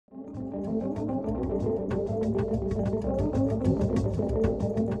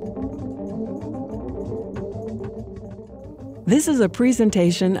This is a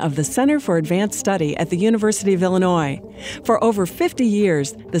presentation of the Center for Advanced Study at the University of Illinois. For over 50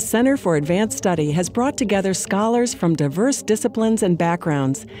 years, the Center for Advanced Study has brought together scholars from diverse disciplines and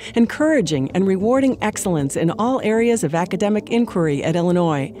backgrounds, encouraging and rewarding excellence in all areas of academic inquiry at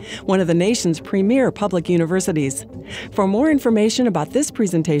Illinois, one of the nation's premier public universities. For more information about this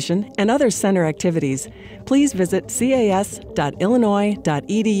presentation and other center activities, please visit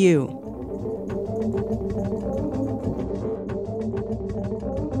cas.illinois.edu.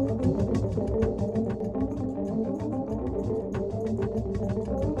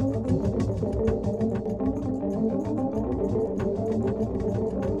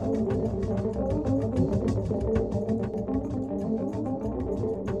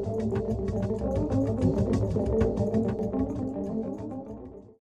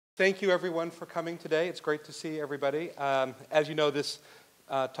 Thank you, everyone, for coming today. It's great to see everybody. As you know, this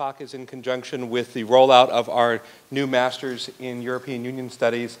talk is in conjunction with the rollout of our new Master's in European Union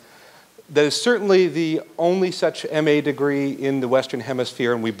Studies. That is certainly the only such MA degree in the Western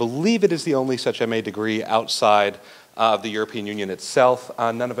Hemisphere, and we believe it is the only such MA degree outside of the European Union itself.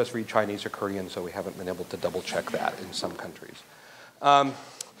 None of us read Chinese or Korean, so we haven't been able to double-check that in some countries. I'm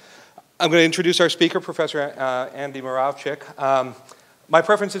going to introduce our speaker, Professor Andy Moravcsik. My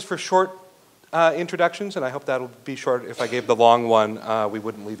preference is for short introductions, and I hope that'll be short. If I gave the long one, we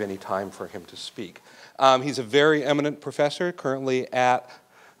wouldn't leave any time for him to speak. He's a very eminent professor, currently at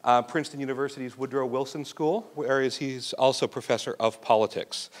Princeton University's Woodrow Wilson School, whereas he's also professor of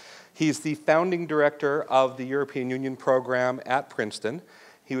politics. He's the founding director of the European Union program at Princeton.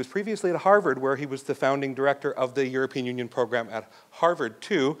 He was previously at Harvard, where he was the founding director of the European Union program at Harvard,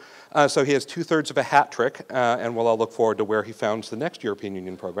 too. So he has 2/3 of a hat trick, and we'll all look forward to where he founds the next European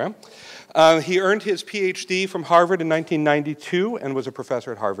Union program. He earned his PhD from Harvard in 1992 and was a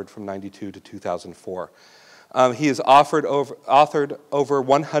professor at Harvard from 1992 to 2004. He has authored over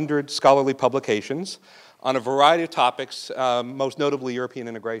 100 scholarly publications on a variety of topics, most notably European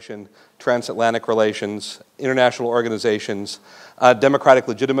integration, transatlantic relations, international organizations, democratic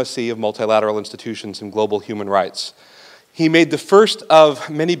legitimacy of multilateral institutions, and global human rights. He made the first of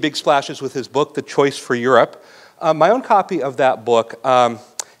many big splashes with his book, The Choice for Europe. My own copy of that book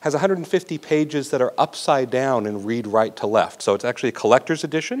has 150 pages that are upside down and read right to left. So it's actually a collector's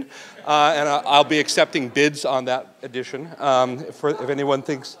edition, and I'll be accepting bids on that edition. If anyone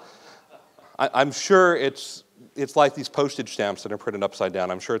thinks, I'm sure it's like these postage stamps that are printed upside down.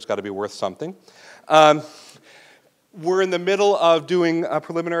 I'm sure it's got to be worth something. We're in the middle of doing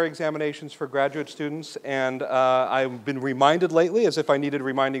preliminary examinations for graduate students, and I've been reminded lately, as if I needed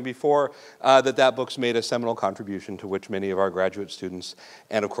reminding before, that book's made a seminal contribution to which many of our graduate students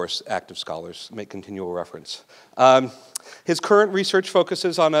and, of course, active scholars make continual reference. His current research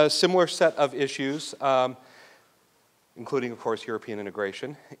focuses on a similar set of issues, including, of course, European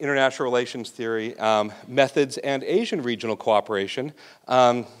integration, international relations theory, methods, and Asian regional cooperation,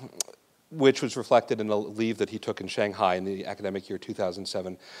 which was reflected in a leave that he took in Shanghai in the academic year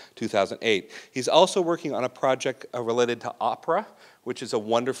 2007-2008. He's also working on a project related to opera, which is a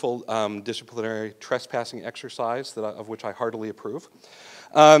wonderful disciplinary trespassing exercise of which I heartily approve.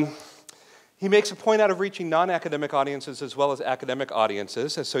 He makes a point out of reaching non-academic audiences as well as academic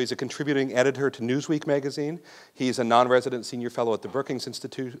audiences, and so he's a contributing editor to Newsweek magazine. He's a non-resident senior fellow at the Brookings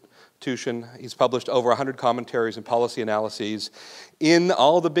Institution. He's published over 100 commentaries and policy analyses in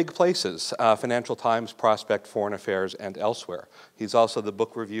all the big places, Financial Times, Prospect, Foreign Affairs, and elsewhere. He's also the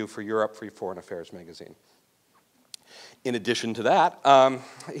book review for Europe Free Foreign Affairs magazine. In addition to that,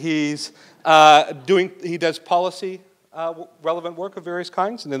 he does policy relevant work of various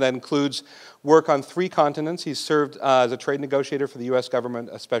kinds, and that includes work on 3 continents. He's served as a trade negotiator for the US government,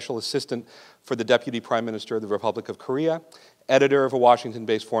 a special assistant for the Deputy Prime Minister of the Republic of Korea, editor of a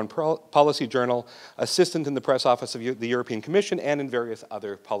Washington-based foreign policy journal, assistant in the press office of the European Commission, and in various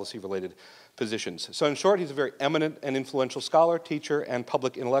other policy-related positions. So in short, he's a very eminent and influential scholar, teacher, and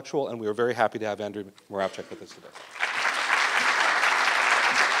public intellectual, and we are very happy to have Andrew Moravcsik with us today.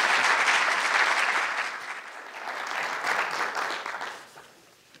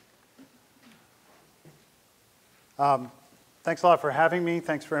 Thanks a lot for having me.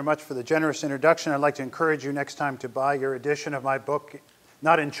 Thanks very much for the generous introduction. I'd like to encourage you next time to buy your edition of my book,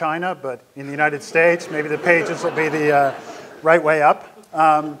 not in China, but in the United States. Maybe the pages will be the right way up.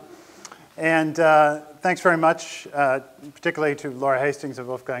 Thanks very much, particularly to Laura Hastings and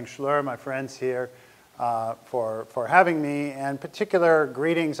Wolfgang Schleur, my friends here, for having me. And particular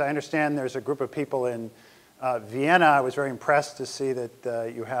greetings. I understand there's a group of people in Vienna. I was very impressed to see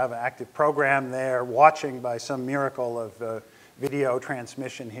that you have an active program there, watching by some miracle of video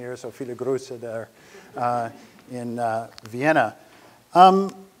transmission here, so viele Grüße there in Vienna.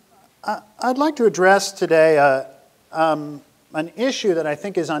 I'd like to address today an issue that I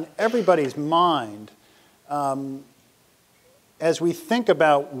think is on everybody's mind as we think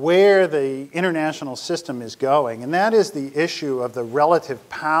about where the international system is going, and that is the issue of the relative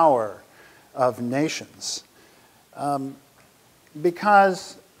power of nations.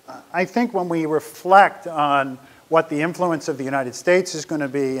 Because I think when we reflect on what the influence of the United States is going to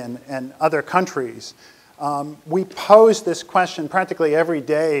be and other countries, we pose this question practically every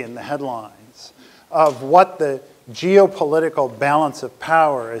day in the headlines of what the geopolitical balance of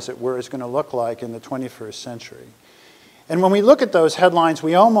power, as it were, is going to look like in the 21st century. And when we look at those headlines,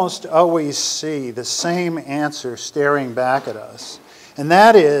 we almost always see the same answer staring back at us. And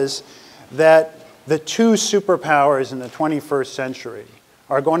that is that the two superpowers in the 21st century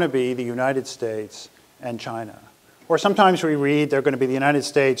are going to be the United States and China. Or sometimes we read they're going to be the United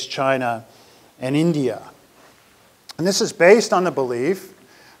States, China, and India. And this is based on the belief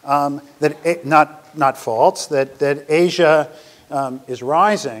that, not false, that Asia is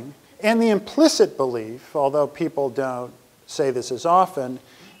rising, and the implicit belief, although people don't say this as often,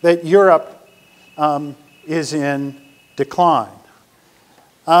 that Europe is in decline.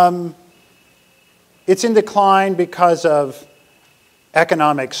 It's in decline because of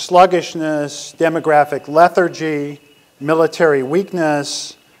economic sluggishness, demographic lethargy, military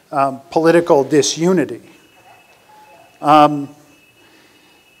weakness, political disunity. And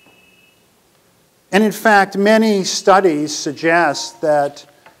in fact, many studies suggest that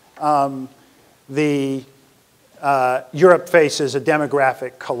Europe faces a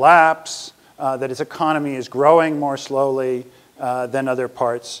demographic collapse, that its economy is growing more slowly than other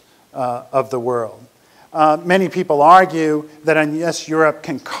parts of the world. Many people argue that unless Europe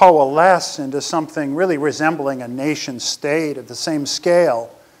can coalesce into something really resembling a nation state at the same scale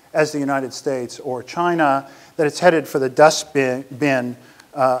as the United States or China, that it's headed for the dustbin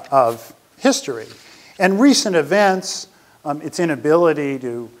of history. And recent events, its inability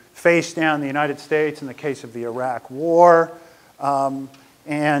to face down the United States in the case of the Iraq War,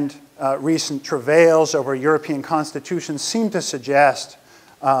 and recent travails over European constitutions seem to suggest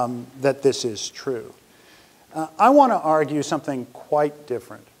that this is true. I want to argue something quite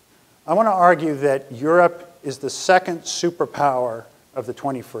different. I want to argue that Europe is the second superpower of the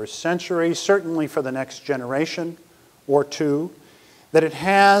 21st century, certainly for the next generation or two, that it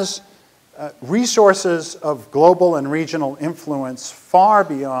has resources of global and regional influence far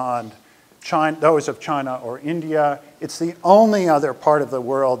beyond those of China or India. It's the only other part of the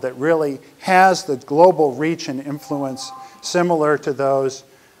world that really has the global reach and influence similar to those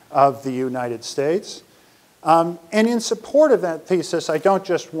of the United States. And in support of that thesis, I don't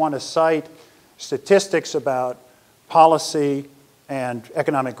just want to cite statistics about policy and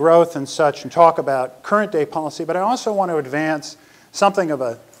economic growth and such and talk about current day policy, but I also want to advance something of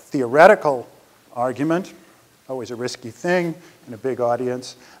a theoretical argument, always a risky thing in a big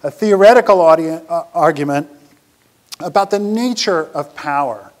audience, a theoretical argument about the nature of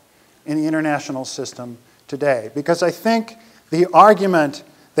power in the international system today. Because I think the argument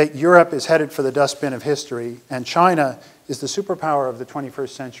that Europe is headed for the dustbin of history and China is the superpower of the 21st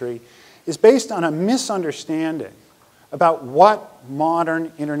century is based on a misunderstanding about what modern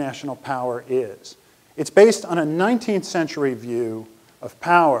international power is. It's based on a 19th century view of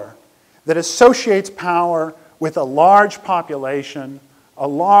power that associates power with a large population, a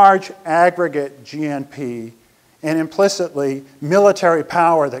large aggregate GNP, and implicitly military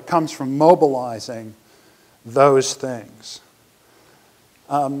power that comes from mobilizing those things.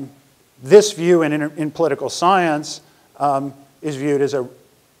 This view in political science is viewed as a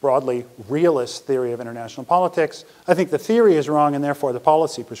broadly realist theory of international politics. I think the theory is wrong, and therefore the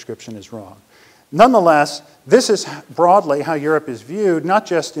policy prescription is wrong. Nonetheless, this is broadly how Europe is viewed, not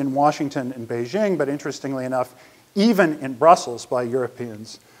just in Washington and Beijing, but interestingly enough, even in Brussels by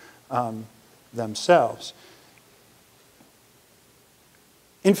Europeans themselves.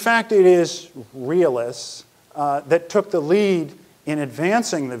 In fact, it is realists that took the lead in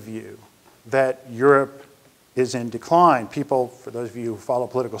advancing the view that Europe is in decline. People, for those of you who follow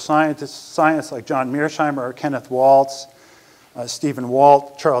political science like John Mearsheimer or Kenneth Waltz, Stephen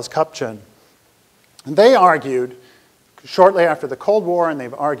Walt, Charles Kupchan, and they argued shortly after the Cold War, and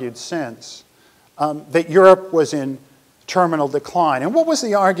they've argued since, that Europe was in terminal decline. And what was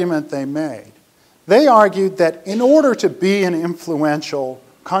the argument they made? They argued that in order to be an influential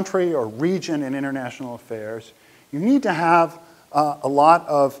country or region in international affairs, you need to have a lot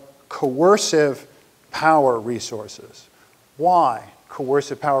of coercive power resources. Why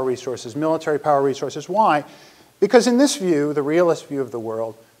coercive power resources, military power resources? Why? Because in this view, the realist view of the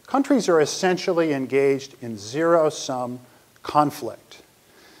world, countries are essentially engaged in zero-sum conflict.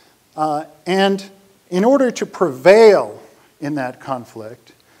 And in order to prevail in that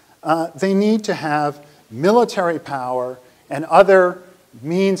conflict, they need to have military power and other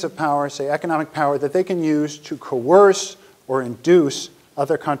means of power, say economic power, that they can use to coerce or induce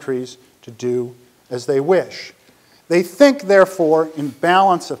other countries to do as they wish. They think, therefore, in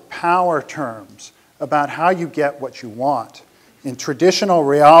balance of power terms about how you get what you want, in traditional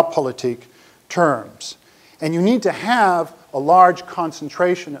realpolitik terms. And you need to have a large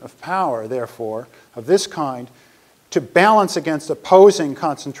concentration of power, therefore, of this kind, to balance against opposing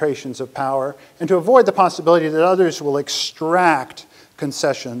concentrations of power and to avoid the possibility that others will extract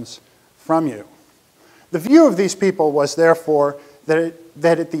concessions from you. The view of these people was, therefore, that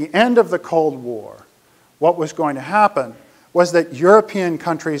at the end of the Cold War, what was going to happen was that European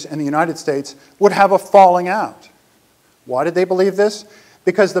countries and the United States would have a falling out. Why did they believe this?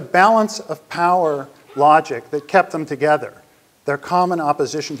 Because the balance of power logic that kept them together, their common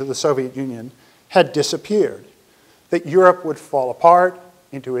opposition to the Soviet Union, had disappeared. That Europe would fall apart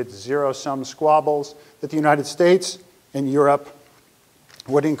into its zero-sum squabbles, that the United States and Europe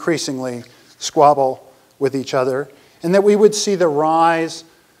would increasingly squabble with each other, and that we would see the rise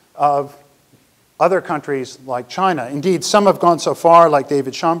of other countries like China. Indeed, some have gone so far, like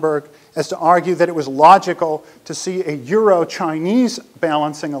David Schomburg, as to argue that it was logical to see a Euro-Chinese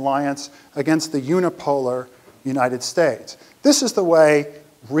balancing alliance against the unipolar United States. This is the way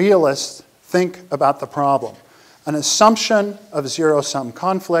realists think about the problem. An assumption of zero-sum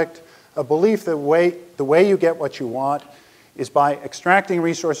conflict, a belief that the way you get what you want is by extracting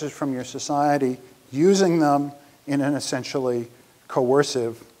resources from your society, using them in an essentially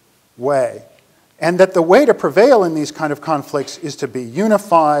coercive way. And that the way to prevail in these kind of conflicts is to be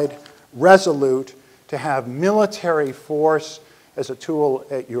unified, resolute, to have military force as a tool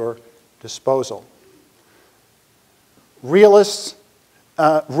at your disposal. Realists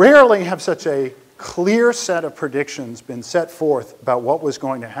rarely have such a clear set of predictions been set forth about what was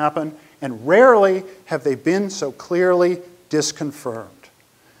going to happen, and rarely have they been so clearly disconfirmed.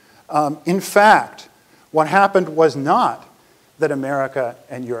 In fact, what happened was not that America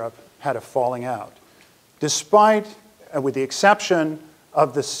and Europe had a falling out. Despite, with the exception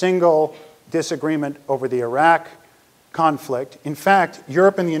of the single disagreement over the Iraq conflict, in fact,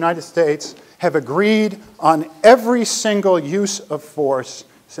 Europe and the United States have agreed on every single use of force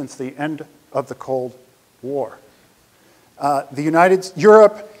since the end of the Cold War.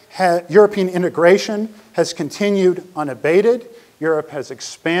 European integration has continued unabated. Europe has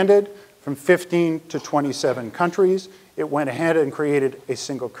expanded from 15 to 27 countries. It went ahead and created a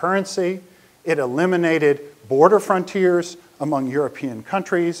single currency. It eliminated border frontiers among European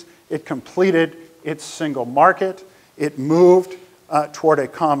countries. It completed its single market. It moved toward a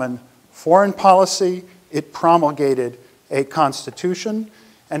common foreign policy. It promulgated a constitution.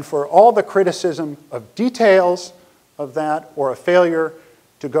 And for all the criticism of details of that, or a failure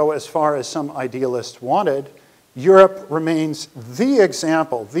to go as far as some idealists wanted, Europe remains the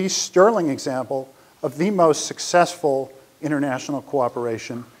example, the sterling example, of the most successful international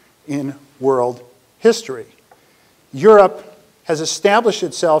cooperation in world history. Europe has established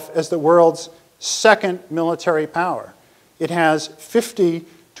itself as the world's second military power. It has 50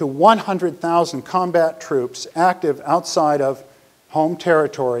 to 100,000 combat troops active outside of home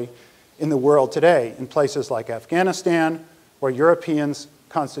territory in the world today, in places like Afghanistan, where Europeans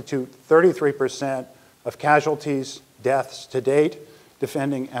constitute 33% of casualties, deaths to date,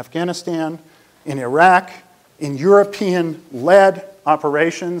 defending Afghanistan, in Iraq, in European-led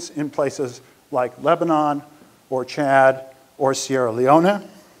operations in places like Lebanon or Chad or Sierra Leone.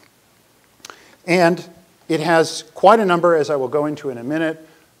 And it has quite a number, as I will go into in a minute,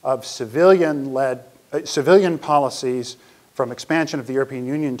 of civilian policies, from expansion of the European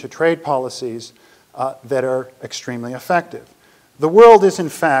Union to trade policies that are extremely effective. The world is, in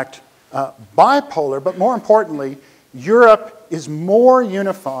fact, bipolar, but more importantly, Europe is more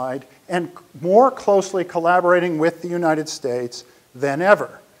unified and more closely collaborating with the United States than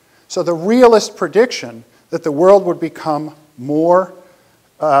ever. So the realist prediction that the world would become more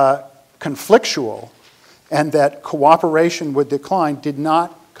conflictual and that cooperation would decline did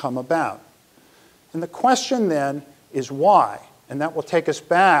not come about. And the question then is why? And that will take us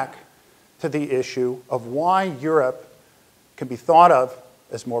back to the issue of why Europe can be thought of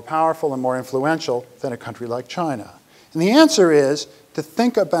as more powerful and more influential than a country like China. And the answer is to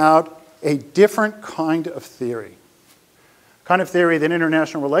think about a different kind of theory. A kind of theory that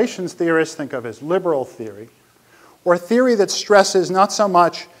international relations theorists think of as liberal theory, or a theory that stresses not so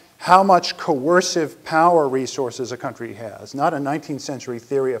much how much coercive power resources a country has, not a 19th century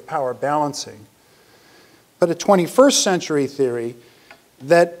theory of power balancing, but a 21st century theory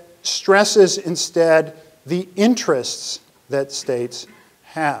that stresses instead the interests that states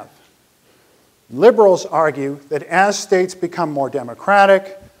have. Liberals argue that as states become more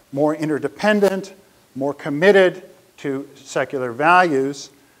democratic, more interdependent, more committed to secular values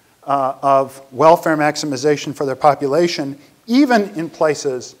of welfare maximization for their population, even in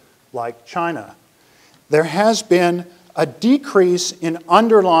places like China, there has been a decrease in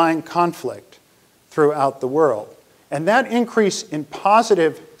underlying conflict throughout the world. And that increase in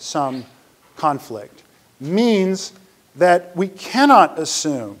positive sum conflict means that we cannot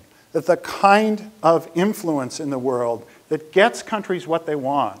assume that the kind of influence in the world that gets countries what they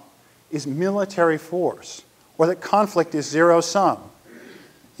want is military force, or that conflict is zero-sum.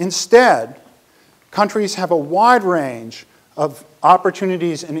 Instead, countries have a wide range of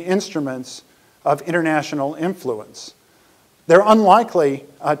opportunities and instruments of international influence. They're unlikely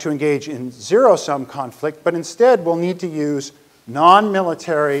to engage in zero-sum conflict, but instead will need to use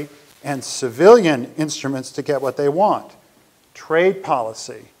non-military and civilian instruments to get what they want. Trade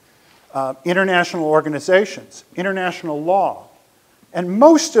policy, international organizations, international law. And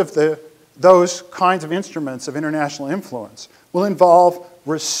most of those kinds of instruments of international influence will involve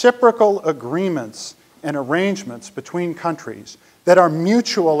reciprocal agreements and arrangements between countries that are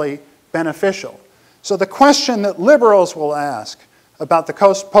mutually beneficial. So the question that liberals will ask about the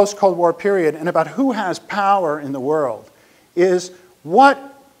post-Cold War period and about who has power in the world is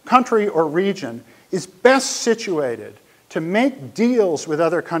what country or region is best situated to make deals with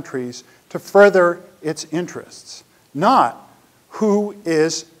other countries to further its interests, not who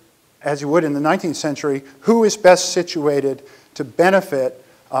is, as you would in the 19th century, who is best situated to benefit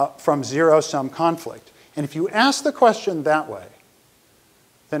from zero-sum conflict. And if you ask the question that way,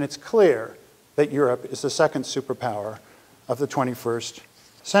 then it's clear that Europe is the second superpower of the 21st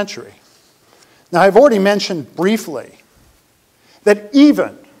century. Now, I've already mentioned briefly that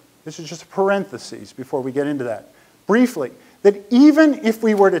even, this is just a parenthesis before we get into that, briefly, that even if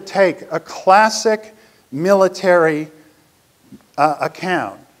we were to take a classic military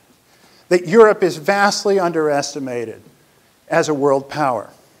account, that Europe is vastly underestimated as a world power.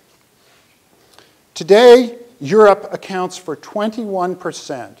 Today, Europe accounts for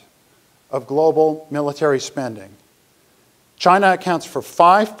 21% of global military spending. China accounts for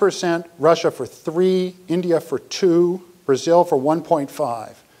 5%, Russia for 3%, India for 2%, Brazil for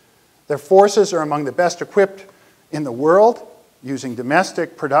 1.5%. Their forces are among the best equipped in the world using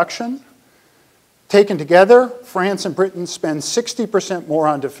domestic production. Taken together, France and Britain spend 60% more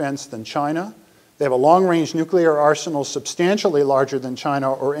on defense than China. They have a long-range nuclear arsenal substantially larger than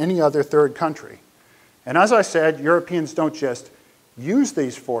China or any other third country. And as I said, Europeans don't just use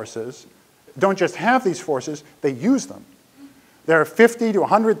these forces, don't just have these forces, they use them. There are 50 to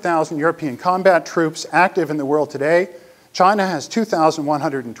 100,000 European combat troops active in the world today. China has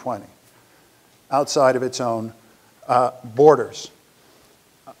 2,120 outside of its own borders.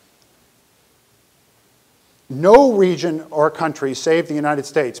 No region or country, save the United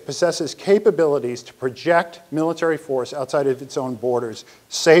States, possesses capabilities to project military force outside of its own borders,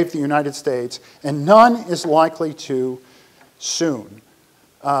 save the United States, and none is likely to soon.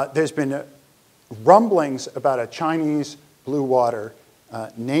 There's been rumblings about a Chinese blue water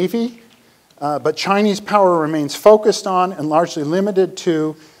navy, but Chinese power remains focused on and largely limited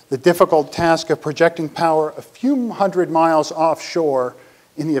to the difficult task of projecting power a few hundred miles offshore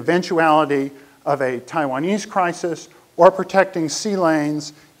in the eventuality of a Taiwanese crisis or protecting sea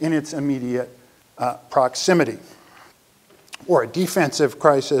lanes in its immediate proximity, or a defensive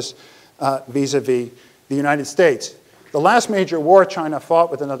crisis vis-a-vis the United States. The last major war China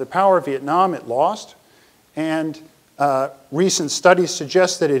fought with another power, Vietnam, it lost, and recent studies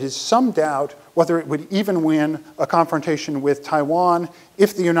suggest that it is some doubt whether it would even win a confrontation with Taiwan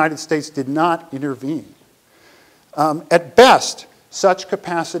if the United States did not intervene. At best, such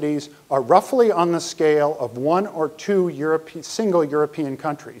capacities are roughly on the scale of 1 or 2 single European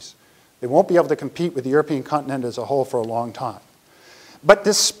countries. They won't be able to compete with the European continent as a whole for a long time. But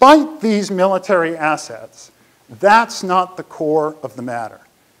despite these military assets, that's not the core of the matter.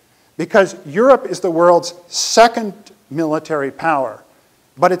 Because Europe is the world's second military power,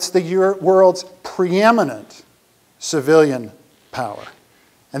 but it's the world's preeminent civilian power.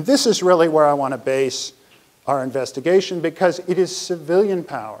 And this is really where I want to base our investigation, because it is civilian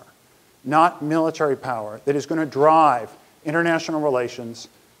power, not military power, that is going to drive international relations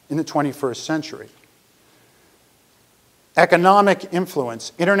in the 21st century. economic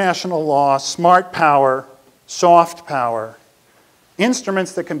influence, international law, smart power, soft power,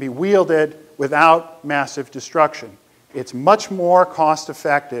 instruments that can be wielded without massive destruction. It's much more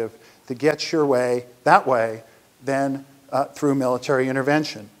cost-effective to get your way that way than through military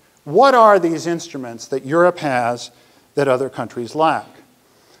intervention. What are these instruments that Europe has that other countries lack?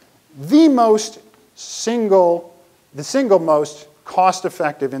 The single most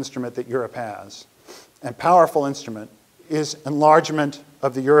cost-effective instrument that Europe has, and powerful instrument, is enlargement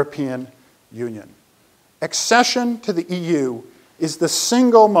of the European Union. Accession to the EU is the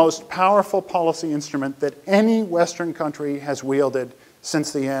single most powerful policy instrument that any Western country has wielded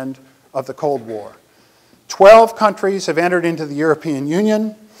since the end of the Cold War. 12 countries have entered into the European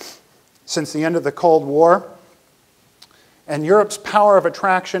Union since the end of the Cold War, and Europe's power of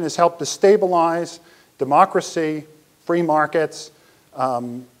attraction has helped to stabilize democracy, free markets,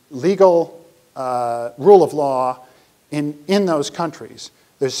 legal rule of law in those countries.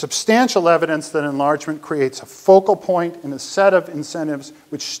 There's substantial evidence that enlargement creates a focal point and a set of incentives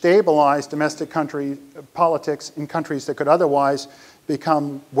which stabilize domestic politics in countries that could otherwise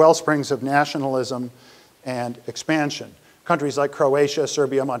become wellsprings of nationalism and expansion. Countries like Croatia,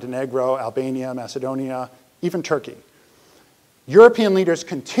 Serbia, Montenegro, Albania, Macedonia, even Turkey. European leaders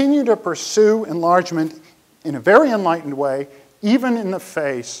continue to pursue enlargement in a very enlightened way, even in the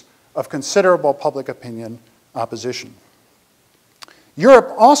face of considerable public opinion opposition.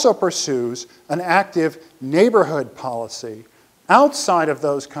 Europe also pursues an active neighborhood policy outside of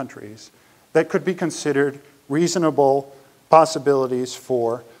those countries that could be considered reasonable possibilities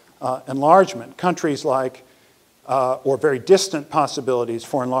for enlargement. Countries like, or very distant possibilities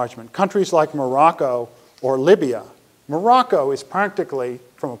for enlargement. Countries like Morocco or Libya. Morocco is practically,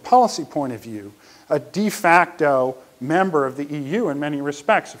 from a policy point of view, a de facto member of the EU in many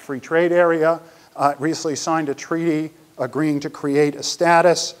respects. A free trade area, recently signed a treaty agreeing to create a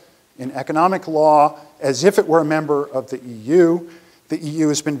status in economic law as if it were a member of the EU. The EU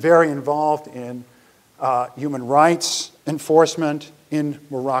has been very involved in human rights enforcement in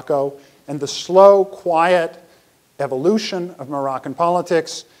Morocco, and the slow, quiet evolution of Moroccan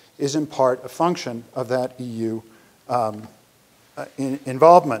politics is in part a function of that EU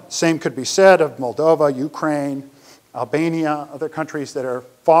involvement. Same could be said of Moldova, Ukraine, Albania, other countries that are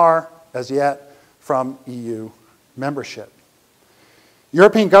far, as yet, from EU membership.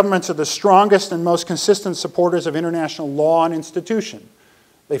 European governments are the strongest and most consistent supporters of international law and institution.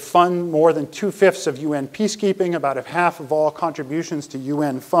 They fund more than 2/5 of UN peacekeeping, about half of all contributions to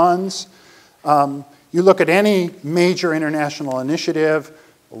UN funds. You look at any major international initiative,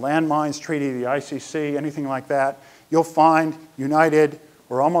 the Landmines Treaty, the ICC, anything like that, you'll find united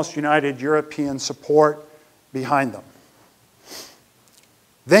or almost united European support behind them.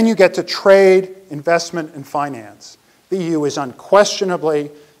 Then you get to trade, investment, and finance. The EU is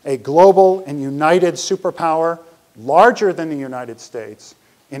unquestionably a global and united superpower, larger than the United States,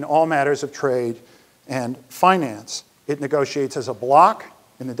 in all matters of trade and finance. It negotiates as a bloc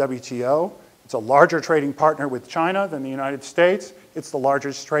in the WTO. It's a larger trading partner with China than the United States. It's the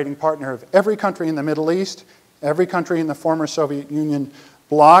largest trading partner of every country in the Middle East, every country in the former Soviet Union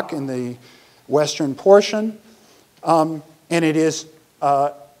bloc in the western portion. And it is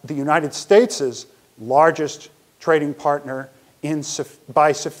the United States' largest trading partner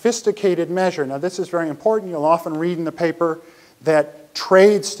by sophisticated measure. Now, this is very important. You'll often read in the paper that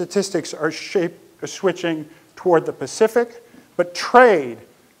trade statistics are switching toward the Pacific, but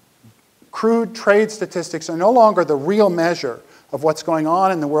crude trade statistics are no longer the real measure of what's going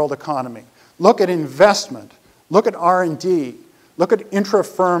on in the world economy. Look at investment, look at R&D, look at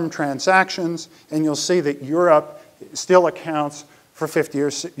intra-firm transactions, and you'll see that Europe still accounts for 50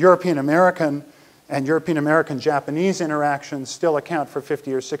 years. European-American and European-American-Japanese interactions still account for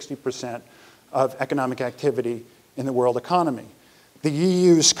 50 or 60% of economic activity in the world economy. The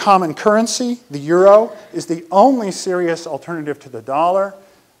EU's common currency, the euro, is the only serious alternative to the dollar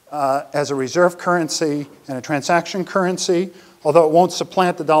as a reserve currency and a transaction currency, although it won't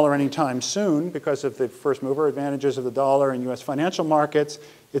supplant the dollar anytime soon because of the first mover advantages of the dollar in US financial markets.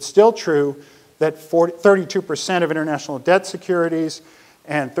 It's still true that 32% of international debt securities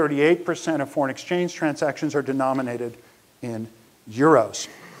and 38% of foreign exchange transactions are denominated in euros.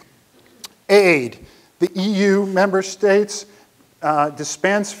 Aid. The EU member states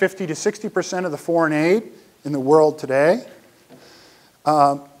dispense 50 to 60% of the foreign aid in the world today.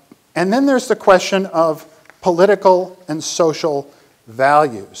 And then there's the question of political and social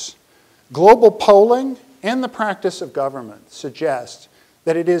values. Global polling and the practice of government suggest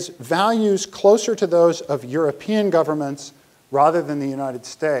that it is values closer to those of European governments rather than the United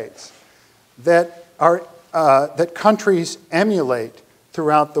States that are that countries emulate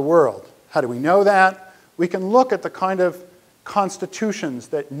throughout the world. How do we know that? We can look at the kind of constitutions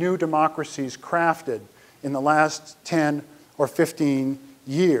that new democracies crafted in the last 10 or 15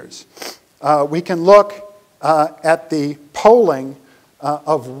 years. We can look at the polling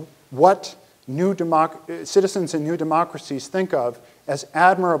of what citizens in new democracies think of as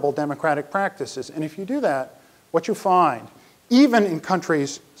admirable democratic practices. And if you do that, what you find, even in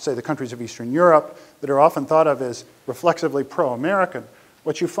countries, say the countries of Eastern Europe, that are often thought of as reflexively pro-American,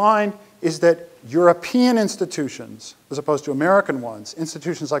 what you find is that European institutions, as opposed to American ones,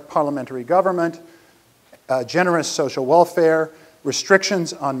 institutions like parliamentary government, generous social welfare,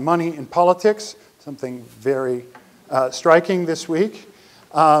 restrictions on money in politics, something very striking this week,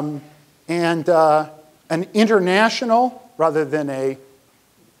 and an international, rather than a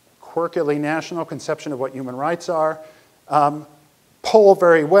quirkily national conception of what human rights are, poll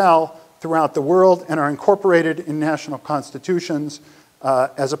very well throughout the world and are incorporated in national constitutions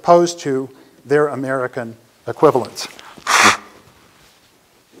as opposed to their American equivalents.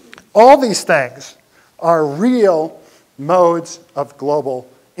 All these things are real modes of global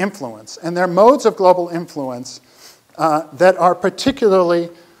influence, and they're modes of global influence that are particularly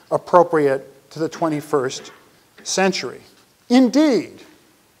appropriate to the 21st century. Indeed,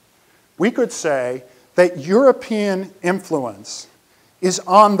 we could say that European influence is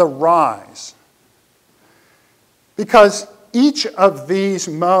on the rise because each of these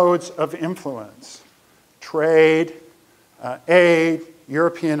modes of influence, trade, aid,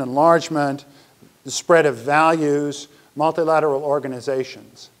 European enlargement, the spread of values, multilateral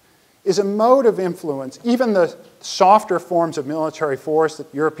organizations, is a mode of influence. Even the softer forms of military force that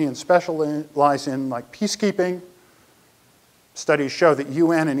Europeans specialize in, like peacekeeping. Studies show that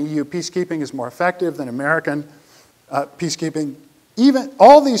UN and EU peacekeeping is more effective than American peacekeeping. Even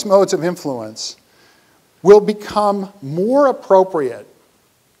all these modes of influence will become more appropriate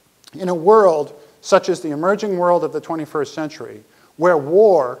in a world such as the emerging world of the 21st century, where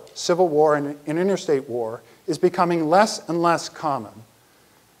war, civil war and interstate war, is becoming less and less common.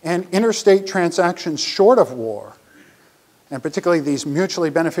 And interstate transactions short of war, and particularly these mutually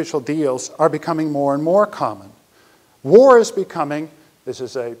beneficial deals, are becoming more and more common. War is becoming, this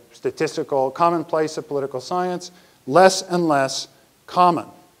is a statistical commonplace of political science, less and less common.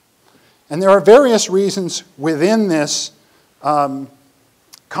 And there are various reasons within this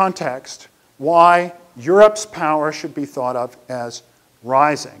context why Europe's power should be thought of as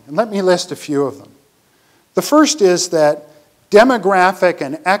rising. And let me list a few of them. The first is that demographic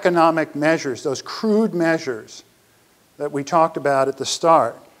and economic measures, those crude measures that we talked about at the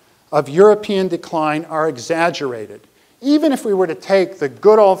start, of European decline are exaggerated. Even if we were to take the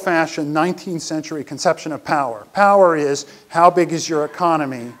good old-fashioned 19th century conception of power, power is how big is your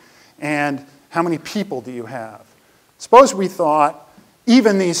economy and how many people do you have. Suppose we thought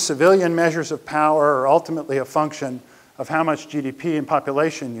even these civilian measures of power are ultimately a function of how much GDP and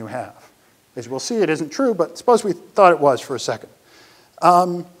population you have. As we'll see, it isn't true, but suppose we thought it was for a second.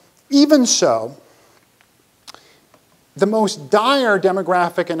 Even so, the most dire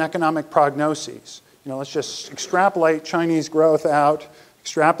demographic and economic prognoses, let's just extrapolate Chinese growth out,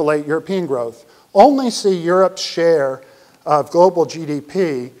 extrapolate European growth, only see Europe's share of global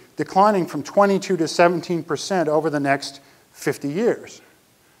GDP declining from 22 to 17% over the next 50 years.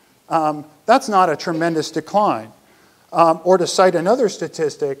 That's not a tremendous decline. Or to cite another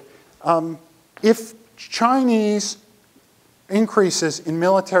statistic, if Chinese increases in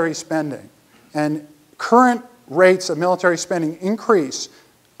military spending and current rates of military spending increase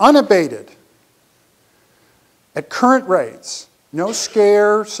unabated at current rates, no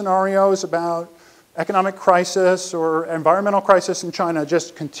scare scenarios about economic crisis or environmental crisis in China,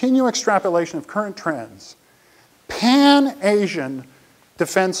 just continue extrapolation of current trends, Pan-Asian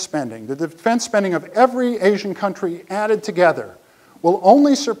defense spending, the defense spending of every Asian country added together, will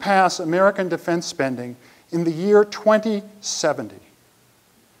only surpass American defense spending in the year 2070.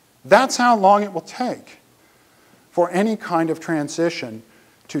 That's how long it will take for any kind of transition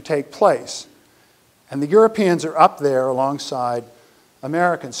to take place. And the Europeans are up there alongside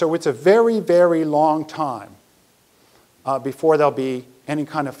Americans. So it's a very, very long time before there'll be any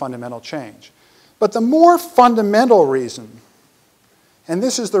kind of fundamental change. But the more fundamental reason, and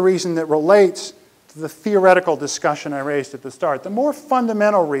this is the reason that relates to the theoretical discussion I raised at the start, the more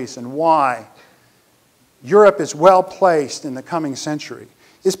fundamental reason why Europe is well placed in the coming century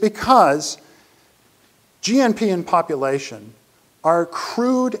is because GNP and population are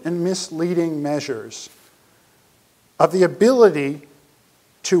crude and misleading measures of the ability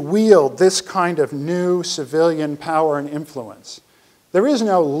to wield this kind of new civilian power and influence. There is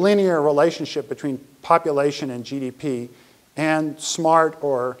no linear relationship between population and GDP and smart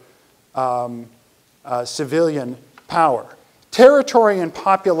or civilian power. Territory and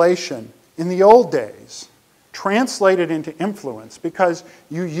population in the old days translated into influence because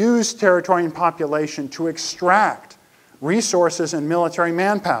you used territory and population to extract resources and military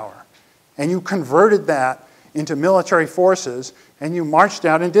manpower. And you converted that into military forces and you marched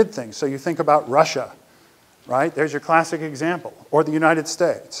out and did things. So you think about Russia, right? There's your classic example. Or the United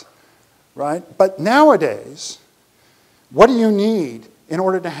States, right? But nowadays, what do you need in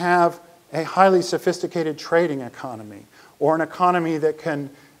order to have a highly sophisticated trading economy or an economy that can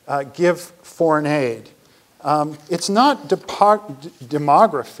give foreign aid? It's not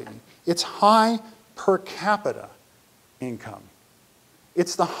demography. It's high per capita income.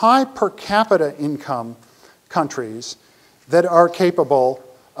 It's the high per capita income countries that are capable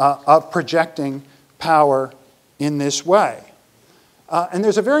of projecting power in this way. And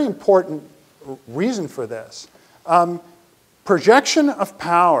there's a very important reason for this. Projection of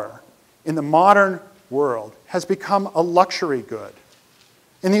power in the modern world has become a luxury good.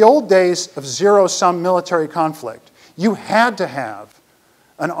 In the old days of zero-sum military conflict, you had to have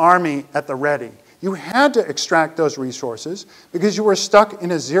an army at the ready. You had to extract those resources because you were stuck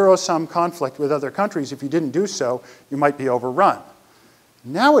in a zero-sum conflict with other countries. If you didn't do so, you might be overrun.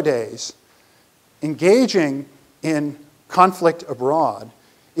 Nowadays, engaging in conflict abroad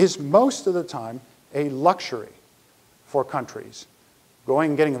is most of the time a luxury for countries.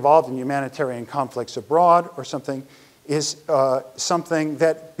 Going and getting involved in humanitarian conflicts abroad or something is something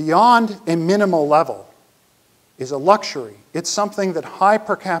that beyond a minimal level is a luxury. It's something that high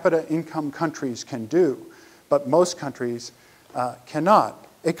per capita income countries can do, but most countries cannot.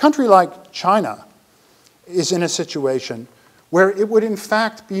 A country like China is in a situation where it would in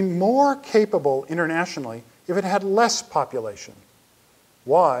fact be more capable internationally if it had less population.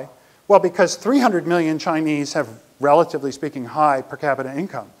 Why? Well, because 300 million Chinese have, relatively speaking, high per capita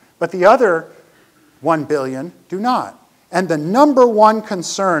income, but the other 1 billion do not. And the number one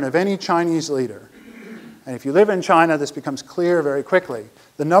concern of any Chinese leader, and if you live in China, this becomes clear very quickly,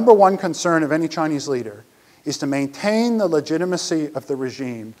 the number one concern of any Chinese leader is to maintain the legitimacy of the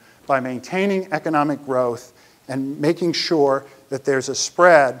regime by maintaining economic growth and making sure that there's a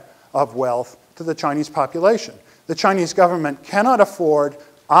spread of wealth to the Chinese population. The Chinese government cannot afford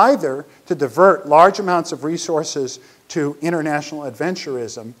either to divert large amounts of resources to international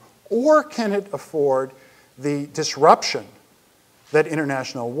adventurism, or can it afford the disruption that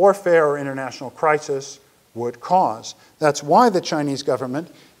international warfare or international crisis would cause. That's why the Chinese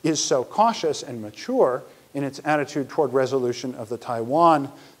government is so cautious and mature in its attitude toward resolution of the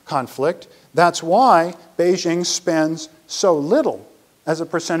Taiwan conflict. That's why Beijing spends so little as a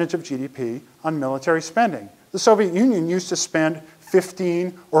percentage of GDP on military spending. The Soviet Union used to spend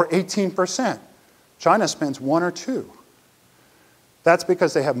 15 or 18%. China spends 1 or 2. That's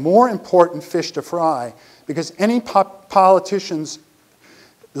because they have more important fish to fry, because any politician's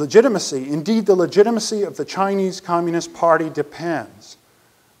legitimacy, indeed the legitimacy of the Chinese Communist Party, depends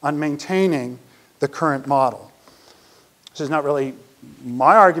on maintaining the current model. This is not really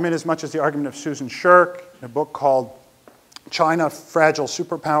my argument as much as the argument of Susan Shirk in a book called China, Fragile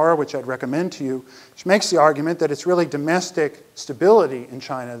Superpower, which I'd recommend to you, which makes the argument that it's really domestic stability in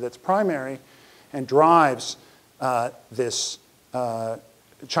China that's primary and drives this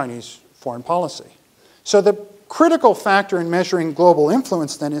Chinese foreign policy. So the critical factor in measuring global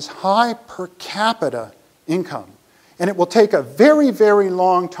influence then is high per capita income. And it will take a very, very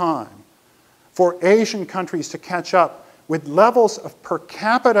long time for Asian countries to catch up with levels of per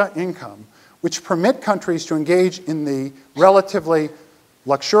capita income which permit countries to engage in the relatively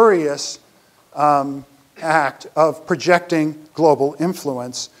luxurious act of projecting global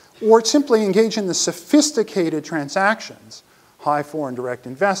influence, or simply engage in the sophisticated transactions, high foreign direct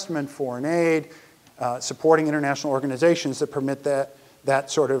investment, foreign aid, supporting international organizations that permit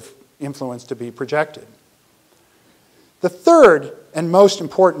that sort of influence to be projected. The third and most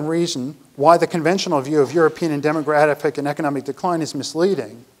important reason why the conventional view of European and demographic and economic decline is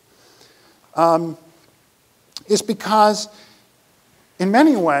misleading is because, in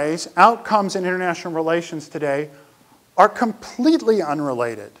many ways, outcomes in international relations today are completely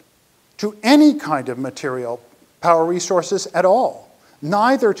unrelated to any kind of material power resources at all,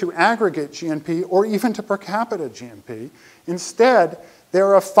 neither to aggregate GNP or even to per capita GNP. Instead,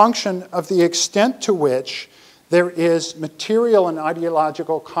 they're a function of the extent to which there is material and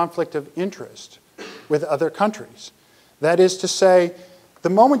ideological conflict of interest with other countries. That is to say, the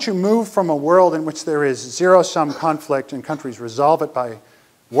moment you move from a world in which there is zero-sum conflict and countries resolve it by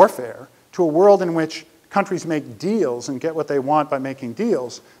warfare to a world in which countries make deals and get what they want by making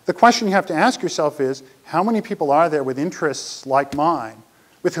deals, the question you have to ask yourself is, how many people are there with interests like mine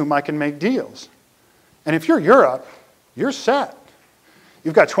with whom I can make deals? And if you're Europe, you're set.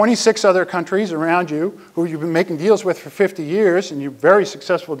 You've got 26 other countries around you who you've been making deals with for 50 years, and you're very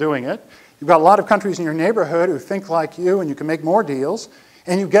successful doing it. You've got a lot of countries in your neighborhood who think like you, and you can make more deals.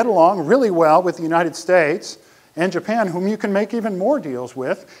 And you get along really well with the United States and Japan, whom you can make even more deals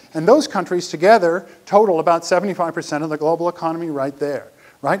with. And those countries together total about 75% of the global economy right there,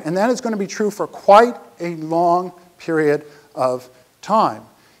 right? And that is going to be true for quite a long period of time.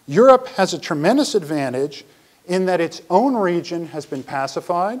 Europe has a tremendous advantage in that its own region has been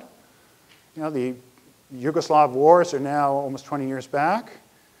pacified. You know, the Yugoslav wars are now almost 20 years back.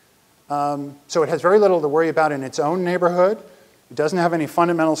 So it has very little to worry about in its own neighborhood. It doesn't have any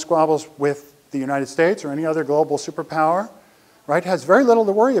fundamental squabbles with the United States or any other global superpower, right? It has very little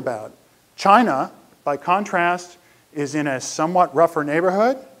to worry about. China, by contrast, is in a somewhat rougher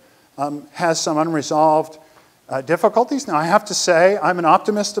neighborhood, has some unresolved difficulties. Now, I have to say, I'm an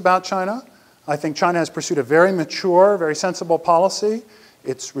optimist about China. I think China has pursued a very mature, very sensible policy.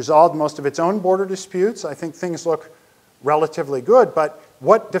 It's resolved most of its own border disputes. I think things look relatively good, but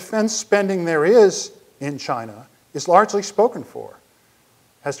what defense spending there is in China is largely spoken for.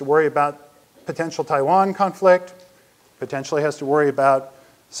 Has to worry about potential Taiwan conflict, potentially has to worry about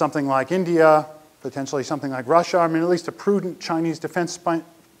something like India, potentially something like Russia. I mean, at least a prudent Chinese defense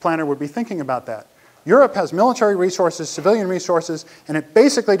planner would be thinking about that. Europe has military resources, civilian resources, and it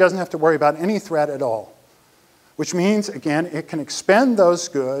basically doesn't have to worry about any threat at all. Which means, again, it can expend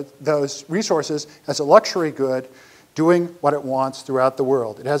those resources as a luxury good, doing what it wants throughout the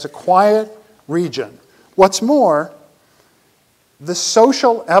world. It has a quiet region. What's more, the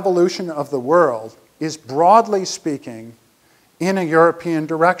social evolution of the world is, broadly speaking, in a European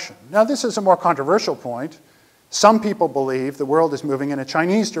direction. Now, this is a more controversial point. Some people believe the world is moving in a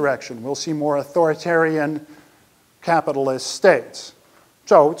Chinese direction. We'll see more authoritarian capitalist states.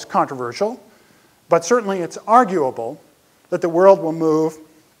 So it's controversial, but certainly it's arguable that the world will move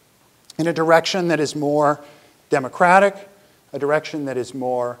in a direction that is more democratic, a direction that is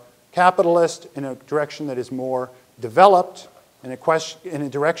more capitalist, in a direction that is more developed, in a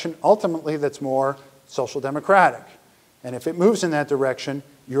direction ultimately that's more social democratic. And if it moves in that direction,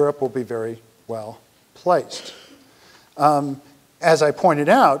 Europe will be very well placed. As I pointed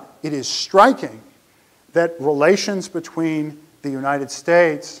out, it is striking that relations between the United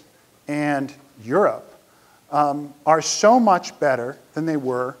States and Europe are so much better than they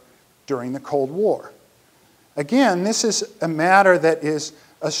were during the Cold War. Again, this is a matter that is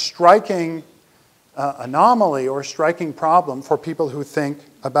a striking anomaly or striking problem for people who think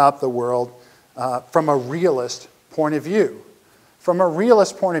about the world from a realist point of view. From a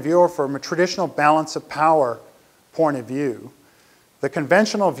realist point of view, or from a traditional balance of power point of view, the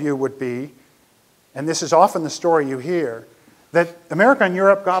conventional view would be, and this is often the story you hear, that America and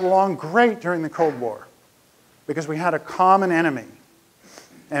Europe got along great during the Cold War because we had a common enemy.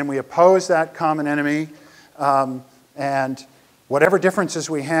 And we opposed that common enemy, and whatever differences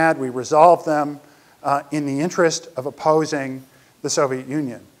we had, we resolved them in the interest of opposing the Soviet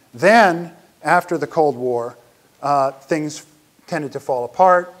Union. Then, after the Cold War, things tended to fall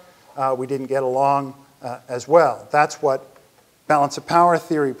apart. We didn't get along as well. That's what balance of power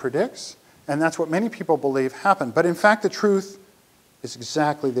theory predicts, and that's what many people believe happened. But in fact, the truth is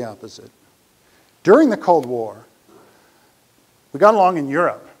exactly the opposite. During the Cold War, we got along in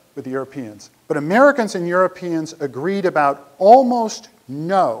Europe with the Europeans, but Americans and Europeans agreed about almost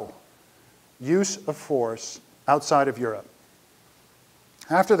no use of force outside of Europe.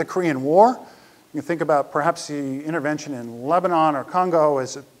 After the Korean War, you think about perhaps the intervention in Lebanon or Congo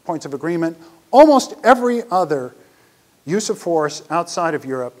as points of agreement. Almost every other use of force outside of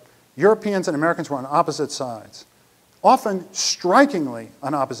Europe, Europeans and Americans were on opposite sides, often strikingly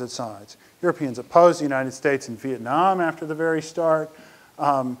on opposite sides. Europeans opposed the United States in Vietnam after the very start.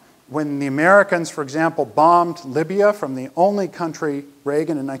 When the Americans, for example, bombed Libya from the only country,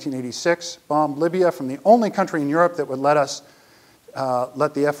 Reagan in 1986, bombed Libya from the only country in Europe that would let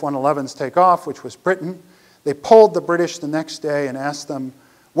the F-111s take off, which was Britain. They polled the British the next day and asked them,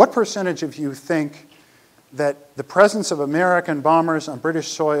 what percentage of you think that the presence of American bombers on British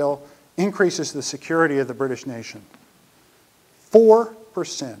soil increases the security of the British nation?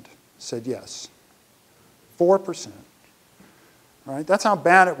 4% said yes. 4%. All right? That's how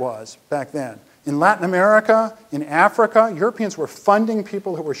bad it was back then. In Latin America, in Africa, Europeans were funding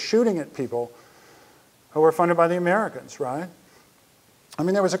people who were shooting at people who were funded by the Americans, right? I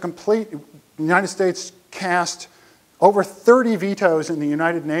mean, there was a complete, the United States cast Over 30 vetoes in the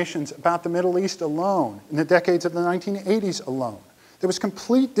United Nations about the Middle East alone, in the decades of the 1980s alone. There was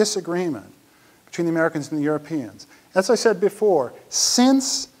complete disagreement between the Americans and the Europeans. As I said before,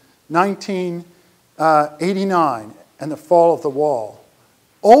 since 1989 and the fall of the wall,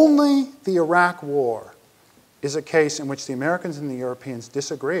 only the Iraq War is a case in which the Americans and the Europeans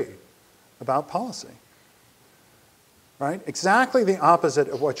disagree about policy. Right? Exactly the opposite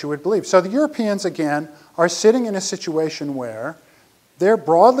of what you would believe. So the Europeans, again, are sitting in a situation where they're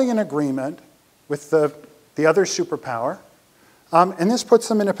broadly in agreement with the other superpower, and this puts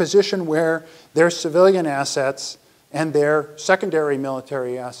them in a position where their civilian assets and their secondary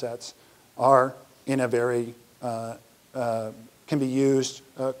military assets are in a very, can be used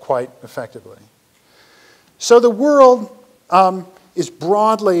quite effectively. So the world is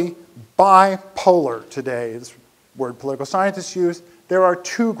broadly bipolar today. This word political scientists use. There are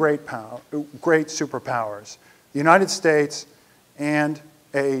two great superpowers, the United States and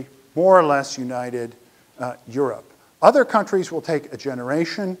a more or less united Europe. Other countries will take a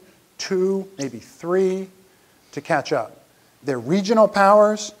generation, 2, maybe 3, to catch up. They're regional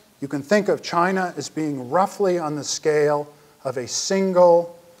powers. You can think of China as being roughly on the scale of a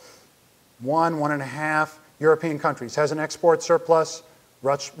single 1.5 European countries. Has an export surplus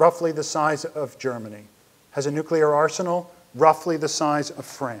roughly the size of Germany. Has a nuclear arsenal roughly the size of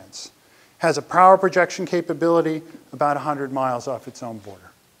France. Has a power projection capability about 100 miles off its own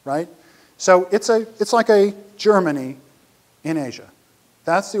border, right? So it's like a Germany in Asia.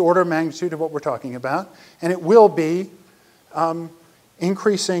 That's the order of magnitude of what we're talking about. And it will be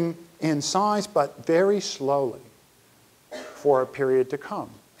increasing in size, but very slowly for a period to come.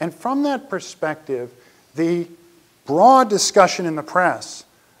 And from that perspective, the broad discussion in the press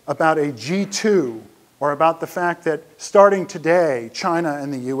about a G2 or about the fact that starting today, China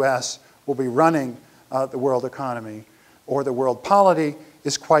and the US will be running the world economy or the world polity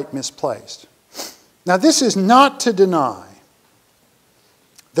is quite misplaced. Now, this is not to deny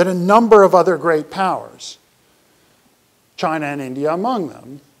that a number of other great powers, China and India among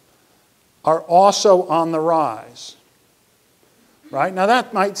them, are also on the rise. Right? Now,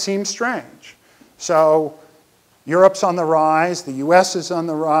 that might seem strange. So, Europe's on the rise, the US is on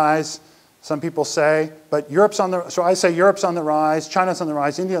the rise, some people say, but Europe's on the, so I say Europe's on the rise, China's on the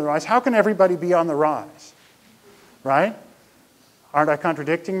rise, India's on the rise. How can everybody be on the rise? Right? Aren't I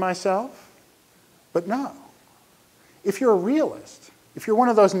contradicting myself? But no. If you're a realist, if you're one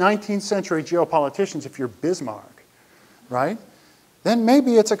of those 19th century geopoliticians, if you're Bismarck, right, then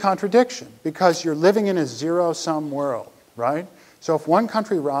maybe it's a contradiction because you're living in a zero-sum world, right? So if one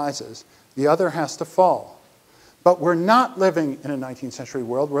country rises, the other has to fall. But we're not living in a 19th century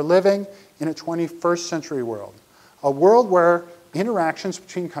world. We're living in a 21st century world, a world where interactions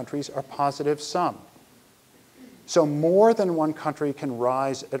between countries are positive sum. So more than one country can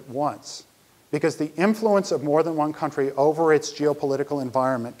rise at once because the influence of more than one country over its geopolitical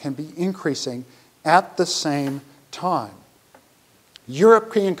environment can be increasing at the same time.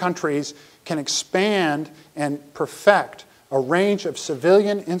 European countries can expand and perfect a range of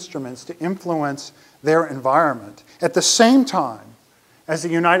civilian instruments to influence their environment at the same time as the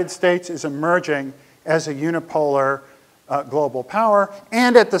United States is emerging as a unipolar global power,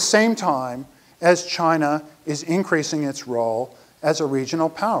 and at the same time as China is increasing its role as a regional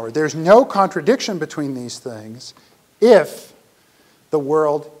power. There's no contradiction between these things if the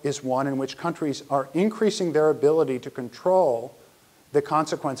world is one in which countries are increasing their ability to control the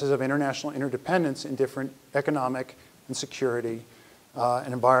consequences of international interdependence in different economic and security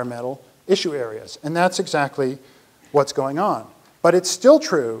and environmental issue areas. And that's exactly what's going on. But it's still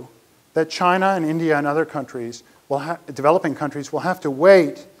true that China and India and other countries, developing countries, will have to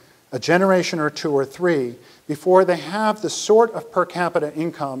wait a generation or 2 or 3 before they have the sort of per capita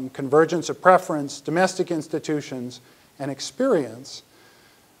income, convergence of preference, domestic institutions, and experience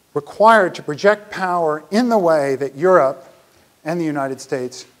required to project power in the way that Europe and the United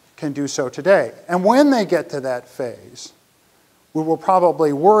States can do so today. And when they get to that phase, we will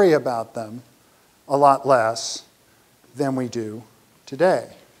probably worry about them a lot less than we do today.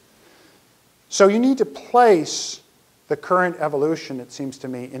 So you need to place the current evolution, it seems to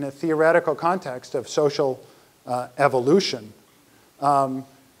me, in a theoretical context of social evolution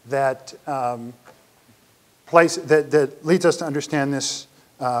that leads us to understand this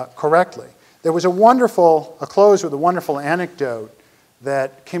correctly. There was a close with a wonderful anecdote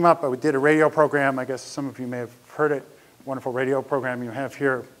that came up. I did a radio program. I guess some of you may have heard it. Wonderful radio program you have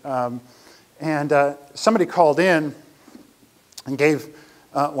here. And somebody called in and gave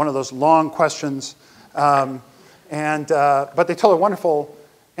one of those long questions. But they told a wonderful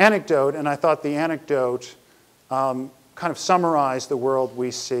anecdote, and I thought the anecdote kind of summarized the world we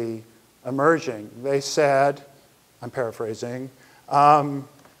see emerging. They said, I'm paraphrasing,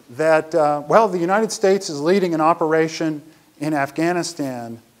 that, well, the United States is leading an operation in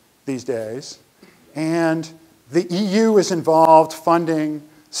Afghanistan these days, and the EU is involved funding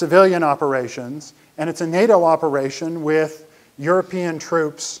civilian operations, and it's a NATO operation with European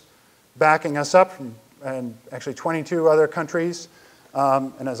troops backing us up, and actually 22 other countries.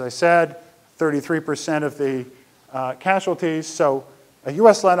 And as I said, 33% of the casualties. So a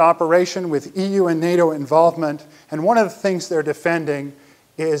US-led operation with EU and NATO involvement. And one of the things they're defending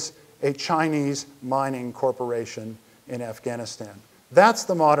is a Chinese mining corporation in Afghanistan. That's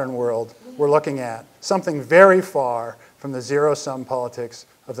the modern world we're looking at, something very far from the zero-sum politics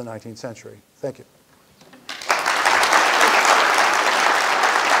of the 19th century. Thank you.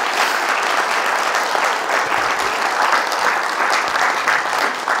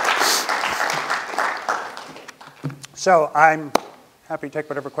 So I'm happy to take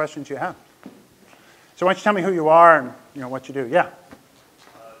whatever questions you have. So why don't you tell me who you are and what you do? Yeah.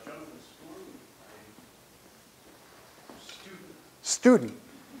 Student.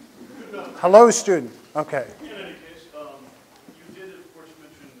 Hello, student. Okay. In any case, you did, of course,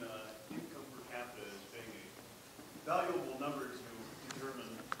 mention income per capita as being a valuable number to determine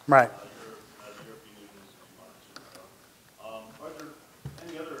Right. the European Union's democracy. Are there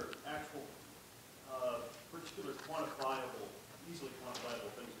any other actual, particular quantifiable, easily quantifiable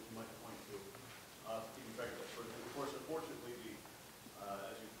things that you might point to keeping track of that? Of course, unfortunately,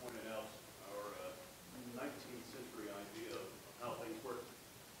 as you pointed out, our 19th century idea of how things work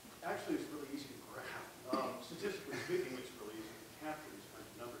actually is really easy to graph. Statistically speaking, it's really easy to capture these kinds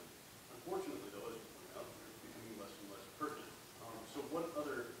of numbers. Unfortunately, though, as you pointed out, they're becoming less and less pertinent. So what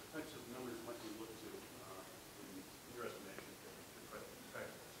other types of numbers might we look to in your estimation to try to track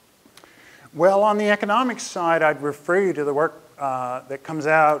this? Well, on the economics side, I'd refer you to the work that comes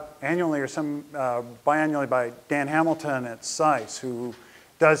out annually or biannually by Dan Hamilton at SAIS, who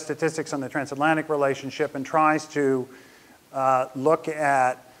does statistics on the transatlantic relationship and tries to look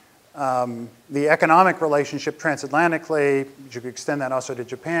at the economic relationship transatlantically. You could extend that also to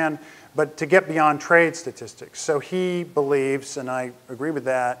Japan, but to get beyond trade statistics. So he believes, and I agree with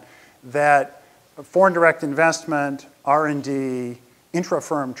that, that foreign direct investment, R&D,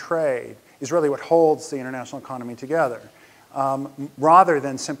 intra-firm trade is really what holds the international economy together, rather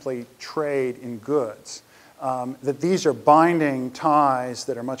than simply trade in goods. That these are binding ties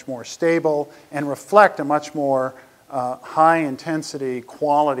that are much more stable and reflect a much more high-intensity,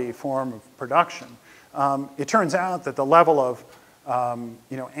 quality form of production. It turns out that the level of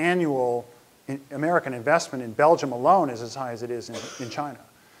annual American investment in Belgium alone is as high as it is in China,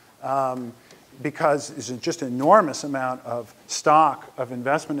 because there's just an enormous amount of stock of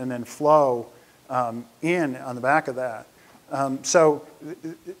investment and then flow in on the back of that. So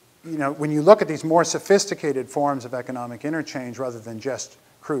when you look at these more sophisticated forms of economic interchange rather than just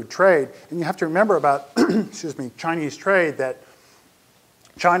crude trade, and you have to remember about excuse me, Chinese trade, that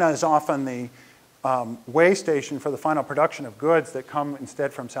China is often the way station for the final production of goods that come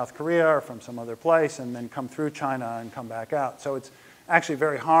instead from South Korea or from some other place and then come through China and come back out. So it's actually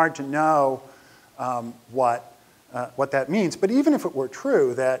very hard to know what that means. But even if it were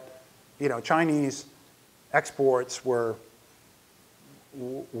true that Chinese exports were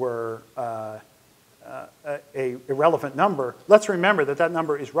a irrelevant number, let's remember that that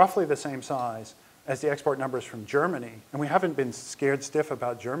number is roughly the same size as the export numbers from Germany. And we haven't been scared stiff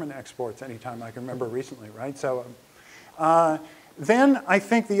about German exports anytime I can remember recently, right? So then I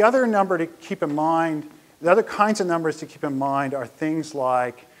think the other number to keep in mind, the other kinds of numbers to keep in mind are things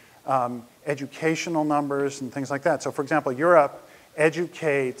like educational numbers and things like that. So for example, Europe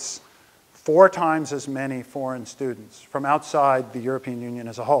educates 4 times as many foreign students from outside the European Union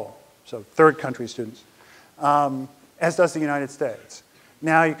as a whole, so third country students, as does the United States.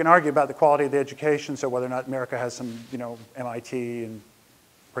 Now you can argue about the quality of the education, so whether or not America has some, MIT and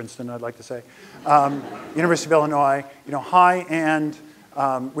Princeton, I'd like to say, University of Illinois, high-end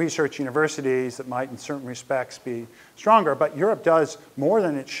research universities that might in certain respects be stronger, but Europe does more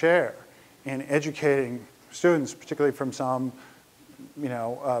than its share in educating students, particularly from some,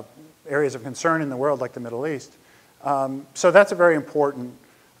 areas of concern in the world like the Middle East. So that's a very important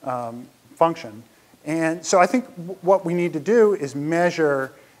function. And so I think what we need to do is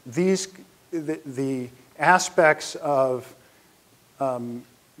measure the aspects of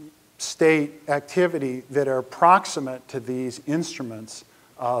state activity that are proximate to these instruments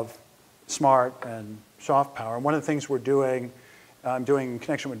of smart and soft power. And one of the things I'm doing in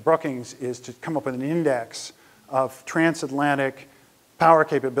connection with Brookings is to come up with an index of transatlantic power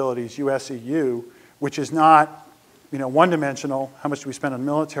capabilities, US-EU, which is not, one-dimensional, how much do we spend on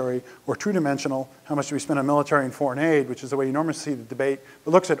military, or two-dimensional, how much do we spend on military and foreign aid, which is the way you normally see the debate,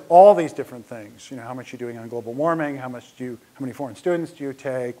 but looks at all these different things. How much you're doing on global warming, how many foreign students do you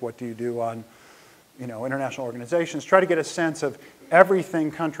take, what do you do on, international organizations. Try to get a sense of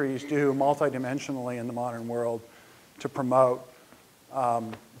everything countries do multidimensionally in the modern world to promote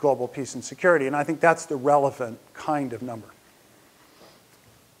global peace and security. And I think that's the relevant kind of number.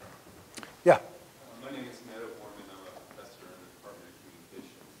 Yeah? My name is Ned O'Gorman. I'm a professor in the Department of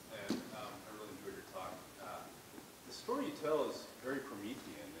Communications. And I really enjoyed your talk. The story you tell is very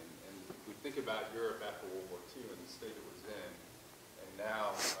Promethean. And we think about Europe after World War II and the state it was in. And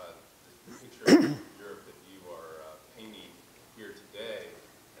now the picture of Europe that you are painting here today.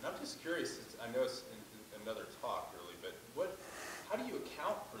 And I'm just curious, I know it's in another talk really, but how do you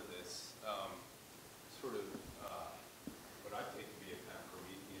account for this sort of what I take to be a kind of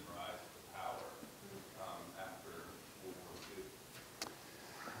Promethean rise to power after World War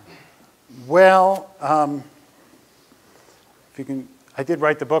II? Well, if you can, I did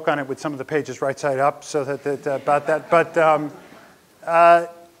write the book on it with some of the pages right side up, so that about that. But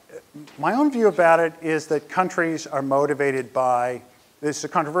my own view about it is that countries are motivated by. This is a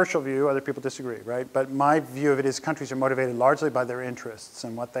controversial view. Other people disagree, right? But my view of it is countries are motivated largely by their interests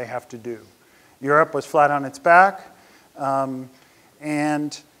and what they have to do. Europe was flat on its back,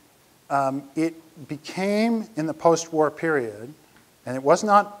 and it became in the post-war period, and it was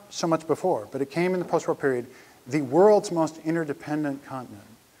not so much before, but it came in the post-war period, the world's most interdependent continent.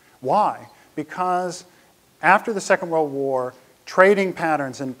 Why? Because after the Second World War, trading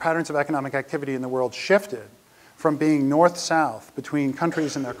patterns and patterns of economic activity in the world shifted from being north-south between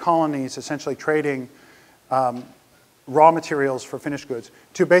countries and their colonies, essentially trading raw materials for finished goods,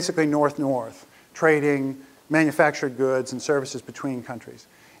 to basically north-north, trading manufactured goods and services between countries.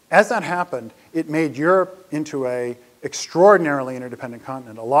 As that happened, it made Europe into an extraordinarily interdependent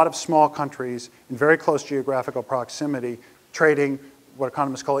continent. A lot of small countries in very close geographical proximity trading what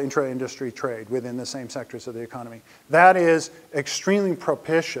economists call intra-industry trade within the same sectors of the economy. That is extremely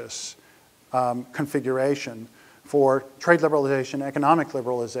propitious configuration for trade liberalization, economic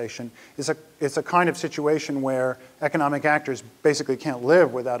liberalization. It's a kind of situation where economic actors basically can't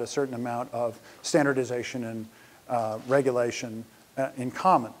live without a certain amount of standardization and regulation in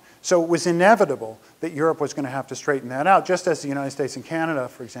common. So it was inevitable that Europe was going to have to straighten that out, just as the United States and Canada,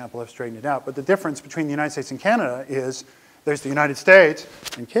 for example, have straightened it out. But the difference between the United States and Canada is there's the United States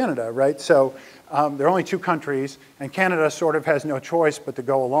and Canada, right? So there are only two countries, and Canada sort of has no choice but to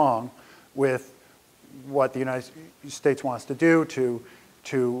go along with what the United States wants to do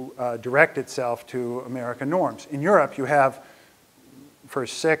to direct itself to American norms. In Europe, you have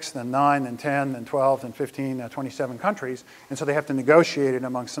first 6, then 9, then 10, then 12, then 15, 27 countries, and so they have to negotiate it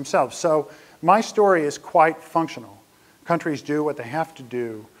amongst themselves. So my story is quite functional. Countries do what they have to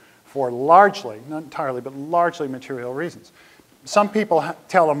do for largely, not entirely, but largely material reasons. Some people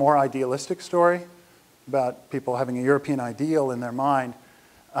tell a more idealistic story about people having a European ideal in their mind.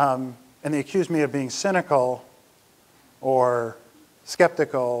 And they accuse me of being cynical or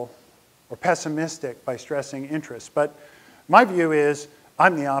skeptical or pessimistic by stressing interest. But my view is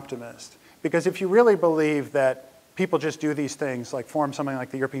I'm the optimist. Because if you really believe that people just do these things, like form something like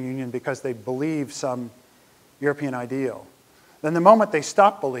the European Union because they believe some European ideal, then the moment they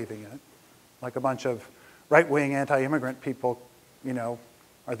stop believing it, like a bunch of right-wing anti-immigrant people,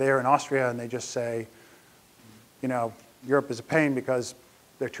 are there in Austria and they just say, Europe is a pain because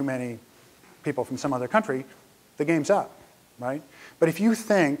there are too many people from some other country, the game's up, right? But if you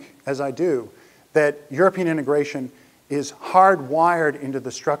think, as I do, that European integration is hardwired into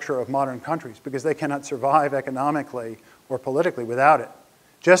the structure of modern countries because they cannot survive economically or politically without it,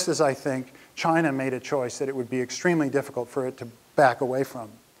 just as I think China made a choice that it would be extremely difficult for it to back away from,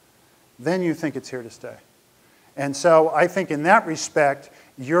 then you think it's here to stay. And so I think in that respect,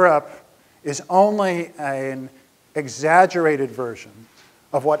 Europe is only an exaggerated version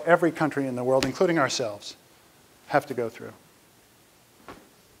of what every country in the world, including ourselves, have to go through.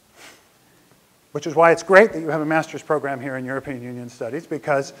 Which is why it's great that you have a master's program here in European Union Studies,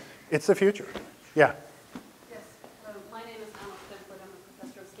 because it's the future. Yeah? Yes. My name is Anna Stenford. I'm a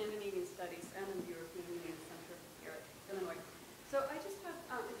professor of Scandinavian Studies and in the European Union Center here at Illinois. So I just have,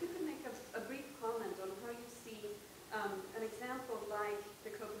 if you could make a brief comment on how you see an example like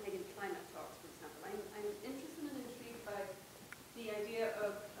the Copenhagen climate talks, for example. I'm interested and intrigued by the idea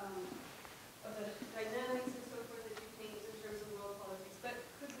of the dynamics and so forth that you paint in terms of world politics. But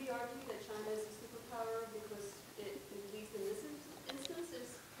could we argue that China is a superpower because it, at least in this instance,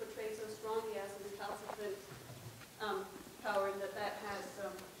 is portrayed so strongly as it calcifies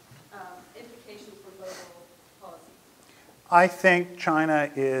I think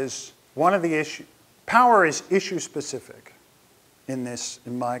China is one of the issues. Power is issue specific in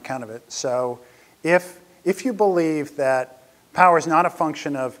my account of it. So if you believe that power is not a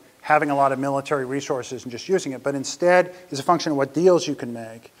function of having a lot of military resources and just using it, but instead is a function of what deals you can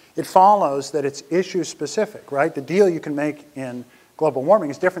make, it follows that it's issue specific, right? The deal you can make in global warming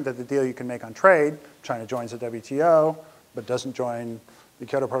is different than the deal you can make on trade. China joins the WTO, but doesn't join the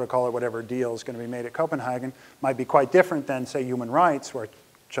Kyoto Protocol or whatever deal is going to be made at Copenhagen. Might be quite different than, say, human rights, where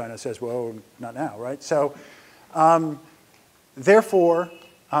China says, whoa, not now, right? So, therefore,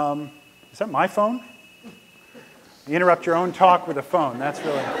 is that my phone? You interrupt your own talk with a phone. That's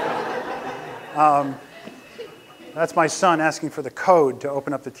really... that's my son asking for the code to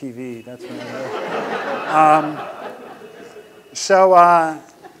open up the TV. That's what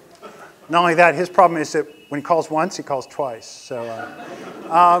not only that, his problem is that when he calls once, he calls twice. So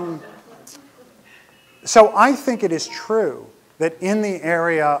I think it is true that in the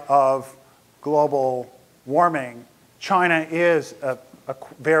area of global warming, China is a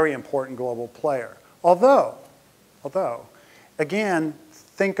very important global player. Although, again,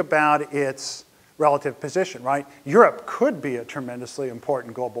 think about its relative position, right? Europe could be a tremendously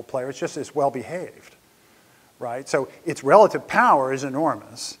important global player. It's just as well behaved, right? So its relative power is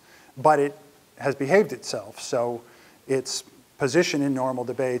enormous, but it has behaved itself. So its position in normal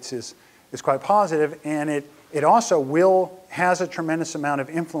debates is quite positive, and it also has a tremendous amount of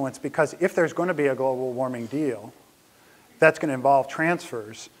influence, because if there's going to be a global warming deal, that's going to involve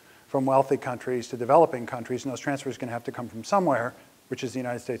transfers from wealthy countries to developing countries, and those transfers are going to have to come from somewhere, which is the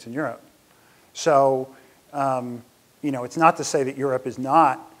United States and Europe. So, it's not to say that Europe is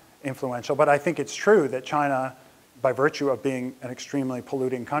not influential, but I think it's true that China, by virtue of being an extremely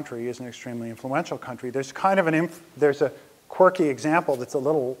polluting country, is an extremely influential country. There's kind of there's a quirky example that's a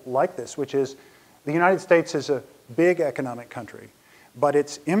little like this, which is the United States is a big economic country, but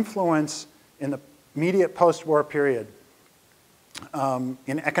its influence in the immediate post-war period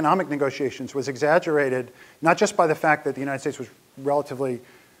in economic negotiations was exaggerated, not just by the fact that the United States was relatively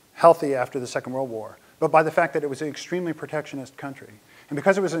healthy after the Second World War, but by the fact that it was an extremely protectionist country. And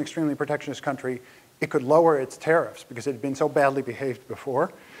because it was an extremely protectionist country, it could lower its tariffs because it had been so badly behaved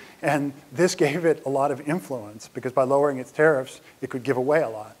before. And this gave it a lot of influence, because by lowering its tariffs, it could give away a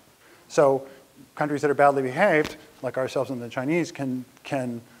lot. So countries that are badly behaved, like ourselves and the Chinese, can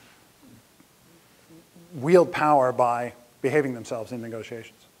wield power by behaving themselves in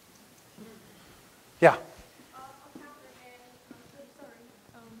negotiations. Yeah.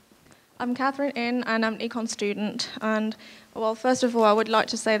 I'm Catherine In, and I'm an econ student. And well, first of all, I would like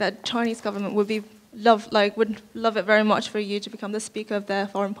to say that Chinese government would love it very much for you to become the speaker of their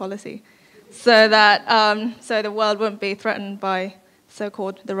foreign policy, so that so the world wouldn't be threatened by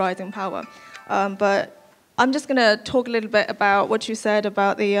so-called the rising power. But I'm just going to talk a little bit about what you said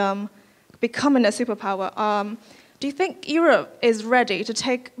about the becoming a superpower. Do you think Europe is ready to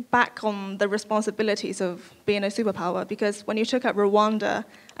take back on the responsibilities of being a superpower? Because when you took out Rwanda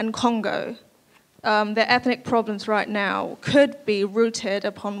and Congo, their ethnic problems right now could be rooted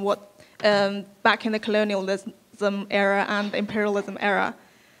upon what back in the colonialism era and the imperialism era.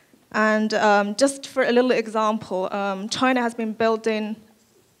 And just for a little example, China has been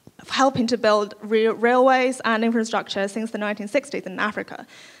helping to build railways and infrastructure since the 1960s in Africa.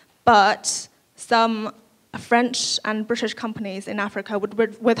 But some French and British companies in Africa would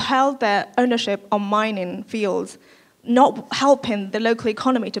withhold their ownership on mining fields, not helping the local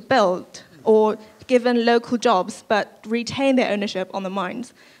economy to build or given local jobs, but retain their ownership on the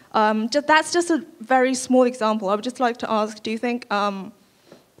mines. That's just a very small example. I would just like to ask, do you think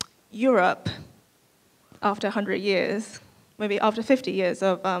Europe, after 100 years, maybe after 50 years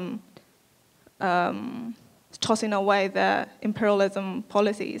of tossing away their imperialism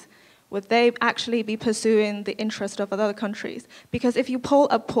policies, would they actually be pursuing the interest of other countries? Because if you pull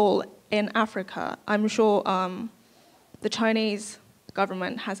a poll in Africa, I'm sure the Chinese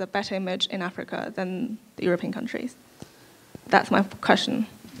government has a better image in Africa than the European countries. That's my question.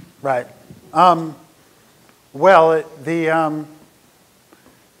 Right. Well,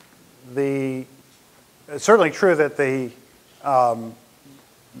 it's certainly true that the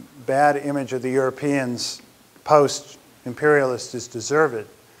bad image of the Europeans post-imperialist is deserved.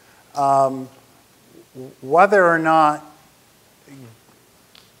 Whether or not,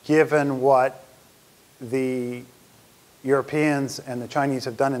 given what the Europeans and the Chinese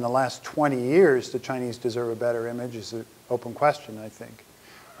have done in the last 20 years, the Chinese deserve a better image is an open question, I think.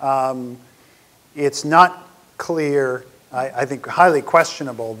 It's not clear, I think highly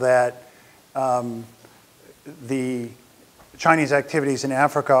questionable, that the Chinese activities in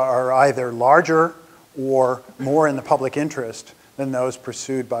Africa are either larger or more in the public interest than those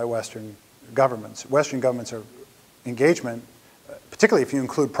pursued by Western governments. Western governments are engagement, particularly if you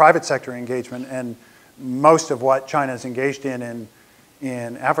include private sector engagement, and most of what China is engaged in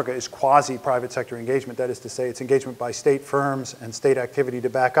Africa is quasi-private sector engagement. That is to say, it's engagement by state firms and state activity to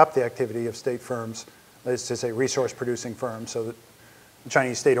back up the activity of state firms, that is to say, resource-producing firms, so that the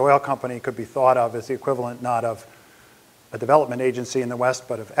Chinese state oil company could be thought of as the equivalent not of a development agency in the West,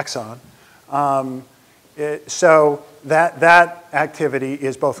 but of Exxon. So that activity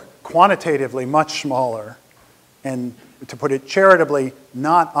is both quantitatively much smaller and, to put it charitably,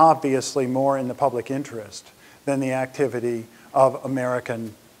 not obviously more in the public interest than the activity of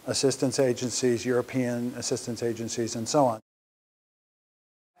American assistance agencies, European assistance agencies, and so on.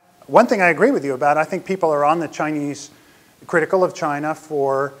 One thing I agree with you about, I think people are on the Chinese, critical of China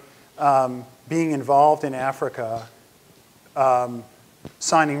for being involved in Africa,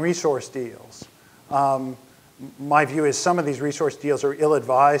 signing resource deals. My view is some of these resource deals are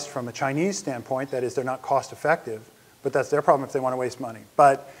ill-advised from a Chinese standpoint. That is, they're not cost-effective, but that's their problem if they want to waste money.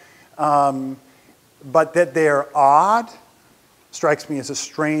 But that they're odd strikes me as a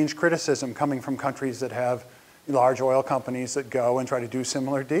strange criticism coming from countries that have large oil companies that go and try to do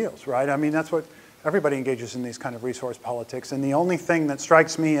similar deals, right? I mean, that's what everybody engages in, these kind of resource politics. And the only thing that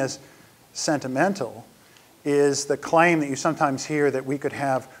strikes me as sentimental is the claim that you sometimes hear that we could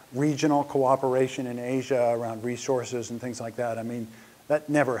have regional cooperation in Asia around resources and things like that. I mean, that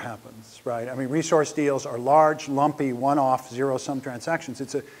never happens, right? I mean, resource deals are large, lumpy, one-off, zero-sum transactions.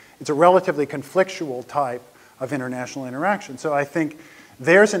 It's a relatively conflictual type of international interaction. So I think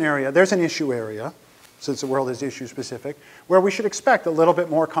there's an area, there's an issue area, since the world is issue-specific, where we should expect a little bit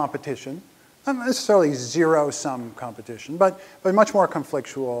more competition, not necessarily zero-sum competition, but much more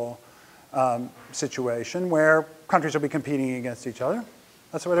conflictual situation where countries will be competing against each other.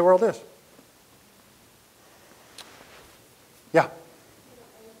 That's the way the world is. Yeah?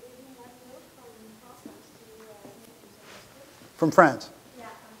 From France. Yeah,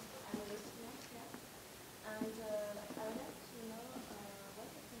 I'm a student, yeah. And I would like to know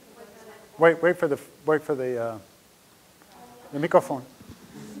what you think about Wait for the microphone.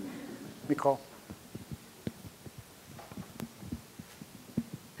 Micro.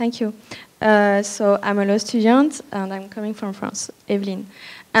 Thank you. So I'm a law student, and I'm coming from France, Evelyn.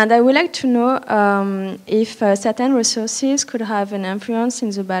 And I would like to know if certain resources could have an influence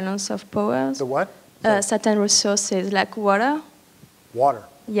in the balance of powers. The what? Certain resources, like water. Water.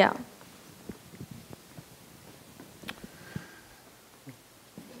 Yeah.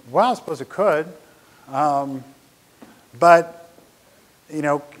 Well, I suppose it could. But, you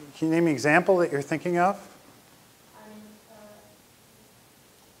know, can you name an example that you're thinking of?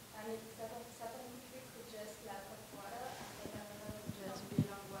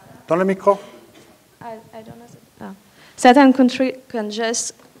 Dans le micro. I don't know. Certain country can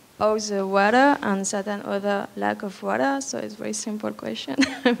just owe the water, and certain other lack of water. So it's a very simple question.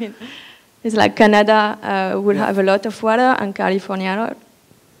 I mean, it's like Canada would have a lot of water, and California not.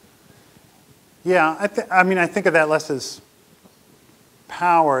 Yeah, I mean, I think of that less as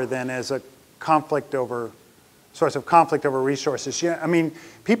power than as a conflict over, source of conflict over resources. Yeah, I mean,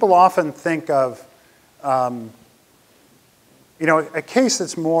 people often think of, you know, a case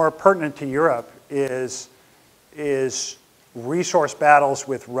that's more pertinent to Europe is resource battles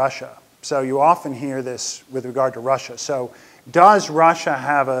with Russia. So you often hear this with regard to Russia. So does Russia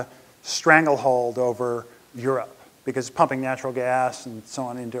have a stranglehold over Europe because it's pumping natural gas and so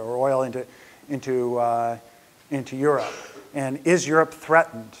on into, or oil into Europe? And is Europe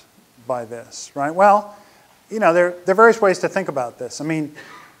threatened by this, right? Well, you know, there are various ways to think about this. I mean,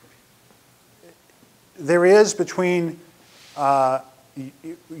 there is between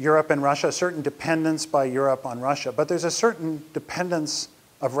Europe and Russia a certain dependence by Europe on Russia, but there's a certain dependence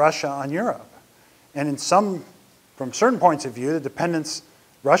of Russia on Europe. And in some, from certain points of view,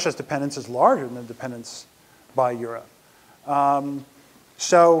 Russia's dependence is larger than the dependence by Europe.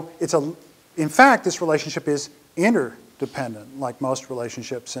 So in fact, this relationship is interdependent, like most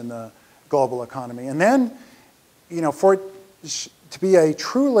relationships in the global economy. And then, you know, for it to be a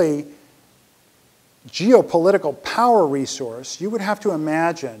truly geopolitical power resource, you would have to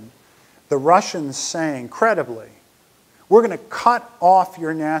imagine the Russians saying, credibly, we're going to cut off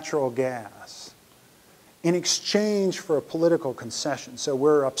your natural gas in exchange for a political concession. So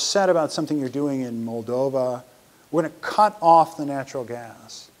we're upset about something you're doing in Moldova. We're going to cut off the natural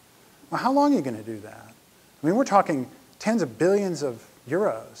gas. Well, how long are you going to do that? I mean, we're talking tens of billions of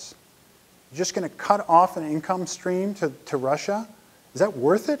euros. You're just going to cut off an income stream to Russia? Is that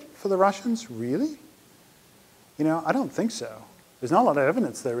worth it for the Russians? Really? You know, I don't think so. There's not a lot of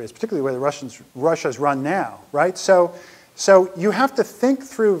evidence there is, particularly where Russia's run now, right? So you have to think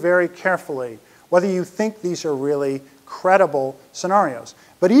through very carefully whether you think these are really credible scenarios.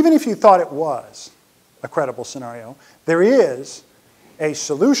 But even if you thought it was a credible scenario, there is a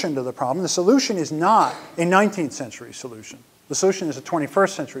solution to the problem. The solution is not a 19th century solution. The solution is a 21st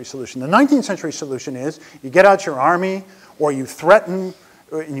century solution. The 19th century solution is you get out your army, or you threaten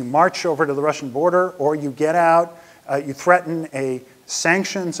and you march over to the Russian border, or you get out, you threaten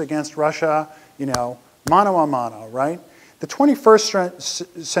sanctions against Russia, you know, mano a mano, right? The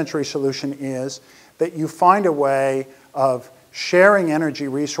 21st century solution is that you find a way of sharing energy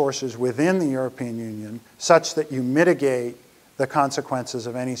resources within the European Union such that you mitigate the consequences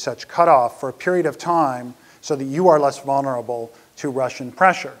of any such cutoff for a period of time so that you are less vulnerable to Russian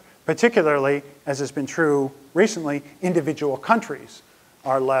pressure. Particularly, as has been true recently, individual countries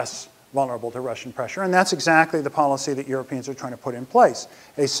are less vulnerable to Russian pressure. And that's exactly the policy that Europeans are trying to put in place.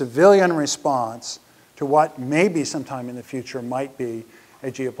 A civilian response to what maybe sometime in the future might be a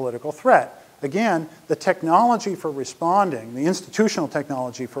geopolitical threat. Again, the technology for responding, the institutional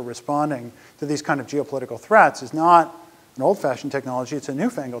technology for responding to these kind of geopolitical threats is not an old-fashioned technology, it's a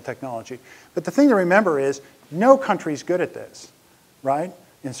newfangled technology. But the thing to remember is no country's good at this, right?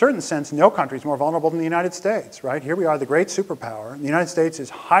 In a certain sense, no country is more vulnerable than the United States, right? Here we are, the great superpower. The United States is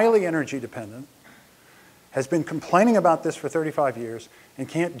highly energy dependent, has been complaining about this for 35 years, and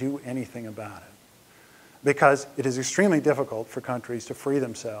can't do anything about it. Because it is extremely difficult for countries to free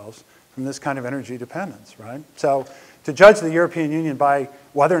themselves from this kind of energy dependence, right? So to judge the European Union by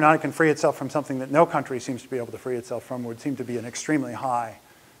whether or not it can free itself from something that no country seems to be able to free itself from would seem to be an extremely high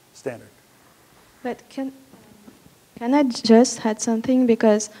standard. But can I just add something?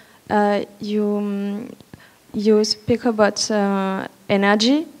 Because you speak about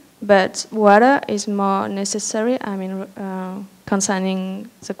energy, but water is more necessary, I mean, concerning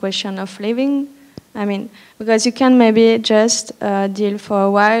the question of living. I mean, because you can maybe just deal for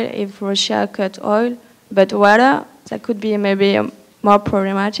a while if Russia cut oil, but water, that could be maybe more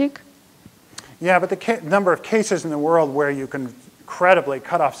problematic. Yeah, but the number of cases in the world where you can credibly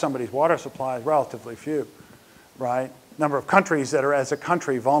cut off somebody's water supply is relatively few, right? Number of countries that are, as a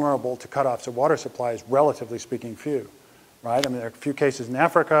country, vulnerable to cutoffs of water supply is, relatively speaking, few, right? I mean, there are a few cases in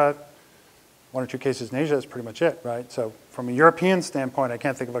Africa, one or two cases in Asia, that's pretty much it, right? So from a European standpoint, I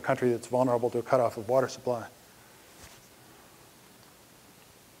can't think of a country that's vulnerable to a cutoff of water supply.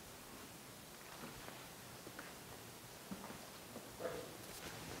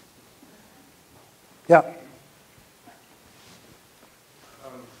 Yeah.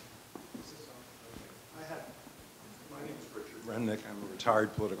 My name is Richard Rennick. I'm a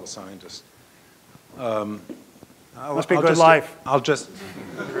retired political scientist. Must be a good life. I'll just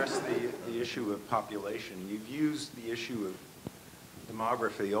address the issue of population. You've used the issue of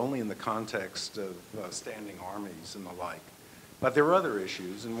demography only in the context of standing armies and the like. But there are other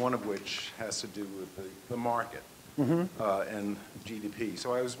issues, and one of which has to do with the market and GDP.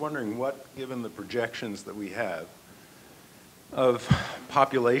 So I was wondering what, given the projections that we have of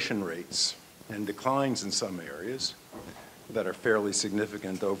population rates and declines in some areas that are fairly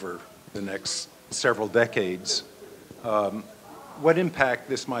significant over the next several decades, what impact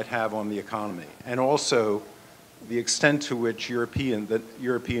this might have on the economy, and also the extent to which the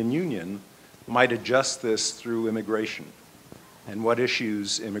European Union might adjust this through immigration, and what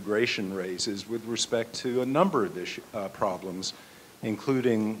issues immigration raises with respect to a number of problems,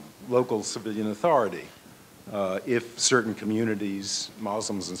 including local civilian authority. If certain communities,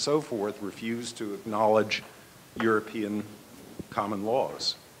 Muslims and so forth, refuse to acknowledge European common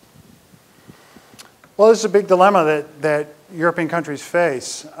laws. Well, this is a big dilemma that European countries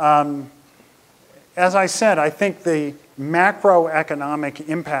face. As I said, I think the macroeconomic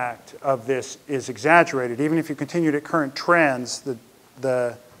impact of this is exaggerated. Even if you continued at current trends,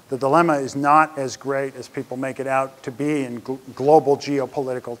 the dilemma is not as great as people make it out to be in global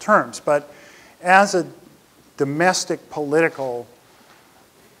geopolitical terms. But as a domestic political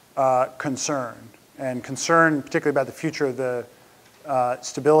concern, and concern particularly about the future of the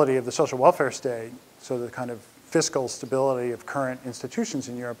stability of the social welfare state, so the kind of fiscal stability of current institutions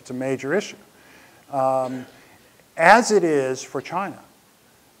in Europe, it's a major issue. As it is for China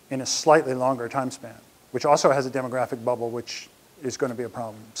in a slightly longer time span, which also has a demographic bubble, which is going to be a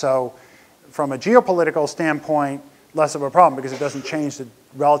problem. So from a geopolitical standpoint, less of a problem because it doesn't change the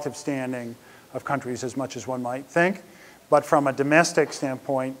relative standing of countries as much as one might think. But from a domestic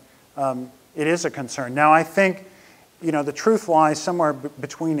standpoint, it is a concern. Now, I think the truth lies somewhere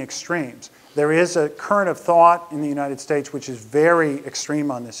between extremes. There is a current of thought in the United States which is very extreme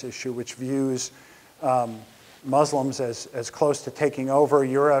on this issue, which views Muslims as close to taking over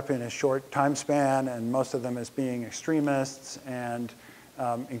Europe in a short time span, and most of them as being extremists and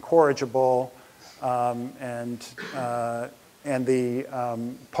incorrigible, and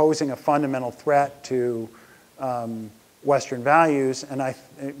posing a fundamental threat to Western values. And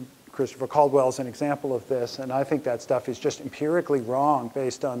Christopher Caldwell is an example of this, and I think that stuff is just empirically wrong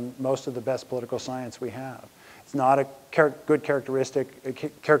based on most of the best political science we have. It's not a good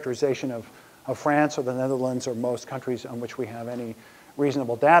characterization of France or the Netherlands or most countries on which we have any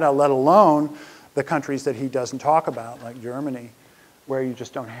reasonable data, let alone the countries that he doesn't talk about, like Germany, where you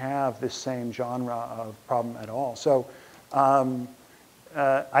just don't have this same genre of problem at all. So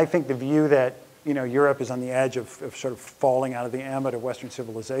I think the view that Europe is on the edge of sort of falling out of the ambit of Western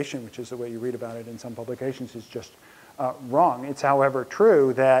civilization, which is the way you read about it in some publications, is just wrong. It's, however,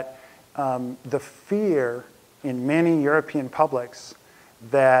 true that the fear in many European publics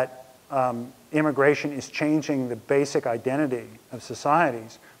that immigration is changing the basic identity of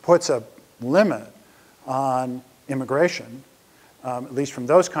societies puts a limit on immigration, at least from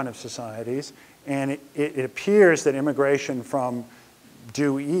those kind of societies. And it appears that immigration from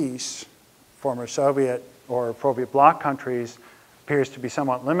due east, former Soviet or Soviet bloc countries, appears to be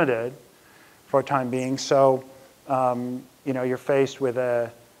somewhat limited for a time being. So you're faced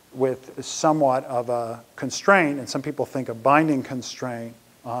with somewhat of a constraint, and some people think a binding constraint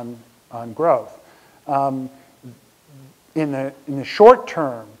on growth. In the short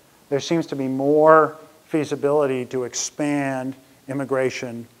term, there seems to be more feasibility to expand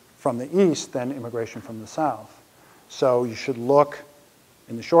immigration from the east than immigration from the south. So you should look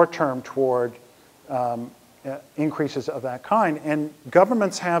in the short term toward increases of that kind. And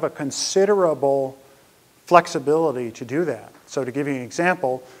governments have a considerable flexibility to do that. So to give you an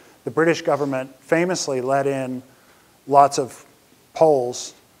example, the British government famously let in lots of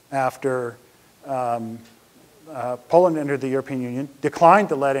Poles after Poland entered the European Union, declined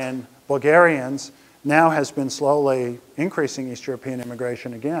to let in Bulgarians, now has been slowly increasing East European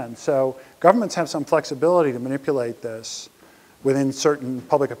immigration again. So governments have some flexibility to manipulate this within certain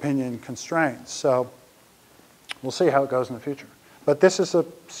public opinion constraints. So we'll see how it goes in the future. But this is a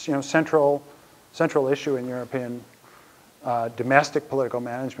central issue in European domestic political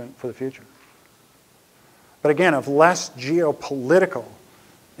management for the future. But again, of less geopolitical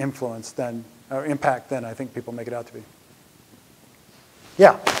influence than, or impact than I think people make it out to be.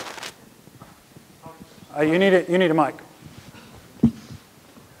 Yeah. You need a mic.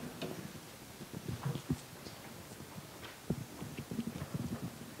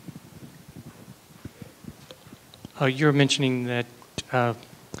 You're mentioning that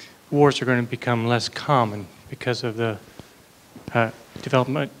wars are going to become less common because of the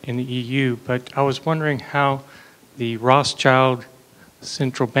development in the EU, but I was wondering how the Rothschild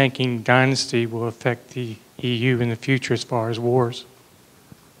central banking dynasty will affect the EU in the future as far as wars.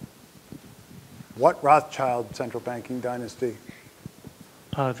 What Rothschild central banking dynasty?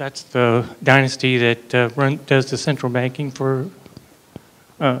 That's the dynasty that does the central banking for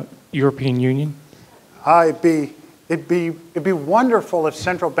European Union. It'd be wonderful if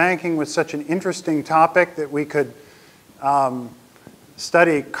central banking was such an interesting topic that we could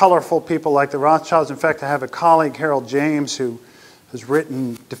study colorful people like the Rothschilds. In fact, I have a colleague, Harold James, who has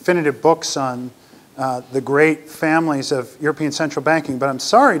written definitive books on the great families of European central banking. But I'm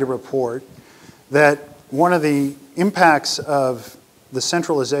sorry to report that one of the impacts of the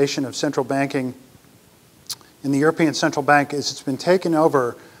centralization of central banking in the European Central Bank is it's been taken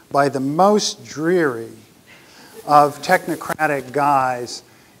over by the most dreary of technocratic guys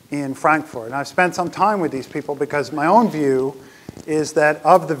in Frankfurt. And I've spent some time with these people because my own view is that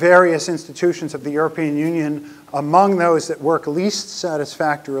of the various institutions of the European Union, among those that work least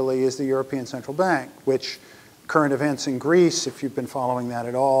satisfactorily is the European Central Bank, which current events in Greece, if you've been following that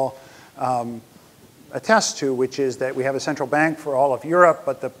at all, attest to, which is that we have a central bank for all of Europe,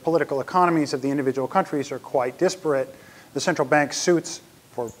 but the political economies of the individual countries are quite disparate. The central bank suits,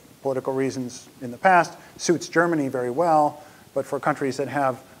 for political reasons in the past, suits Germany very well, but for countries that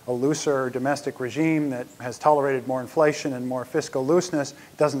have a looser domestic regime that has tolerated more inflation and more fiscal looseness,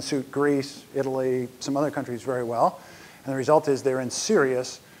 it doesn't suit Greece, Italy, some other countries very well. And the result is they're in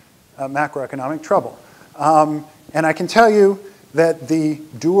serious macroeconomic trouble. And I can tell you that the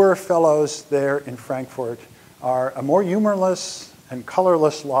dour fellows there in Frankfurt are a more humorless and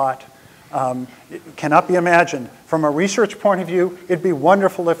colorless lot. It cannot be imagined. From a research point of view, it'd be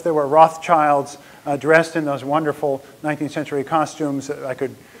wonderful if there were Rothschilds dressed in those wonderful 19th century costumes. I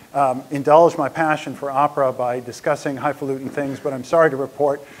could indulge my passion for opera by discussing highfalutin things, but I'm sorry to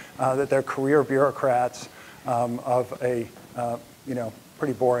report that they're career bureaucrats of a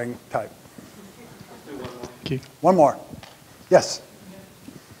pretty boring type. Thank you. One more. Yes?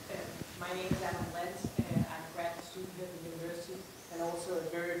 My name is Anna Lentz, and I'm a graduate student here at the university, and also a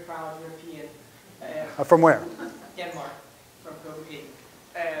very proud European. From where? Denmark, from Copenhagen.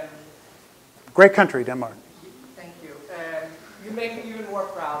 Great country, Denmark. Thank you. You make me even more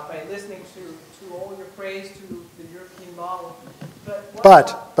proud by listening to all your praise to the European model. But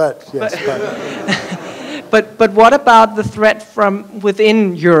what about the threat from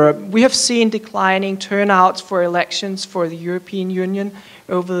within Europe? We have seen declining turnouts for elections for the European Union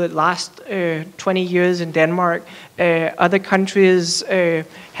over the last 20 years in Denmark. Other countries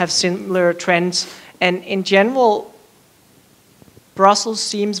have similar trends. And in general, Brussels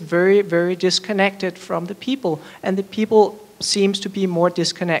seems very, very disconnected from the people. And the people seems to be more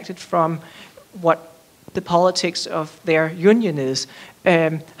disconnected from what the politics of their union is.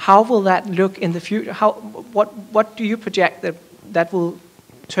 How will that look in the future? What do you project that will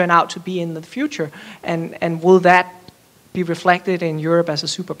turn out to be in the future? And will that be reflected in Europe as a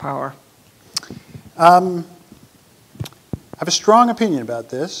superpower? I have a strong opinion about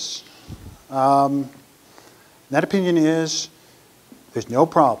this. That opinion is there's no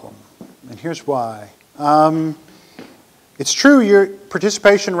problem. And here's why. It's true, your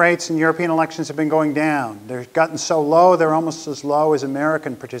participation rates in European elections have been going down. They've gotten so low, they're almost as low as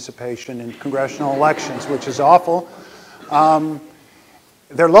American participation in congressional elections, which is awful.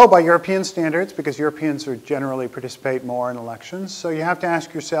 They're low by European standards because Europeans generally participate more in elections. So you have to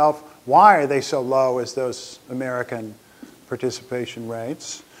ask yourself, why are they so low as those American participation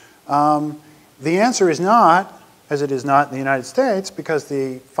rates? The answer is not, as it is not in the United States, because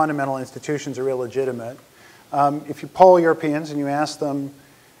the fundamental institutions are illegitimate. If you poll Europeans and you ask them,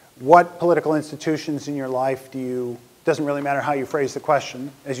 what political institutions in your life doesn't really matter how you phrase the question.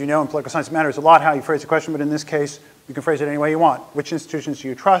 As you know, in political science, it matters a lot how you phrase the question, but in this case, you can phrase it any way you want. Which institutions do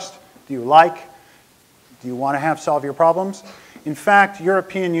you trust? Do you like? Do you want to have solve your problems? In fact,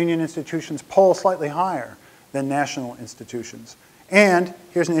 European Union institutions poll slightly higher than national institutions. And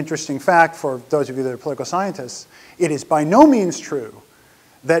here's an interesting fact for those of you that are political scientists. It is by no means true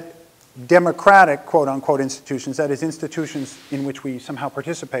that democratic, quote-unquote, institutions, that is, institutions in which we somehow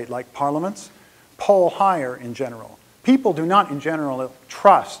participate, like parliaments, poll higher in general. People do not, in general,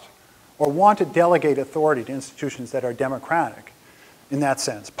 trust or want to delegate authority to institutions that are democratic, in that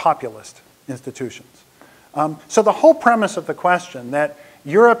sense, populist institutions. So the whole premise of the question that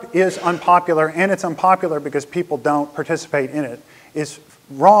Europe is unpopular, and it's unpopular because people don't participate in it, is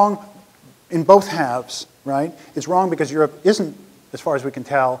wrong in both halves, right? It's wrong because Europe isn't, as far as we can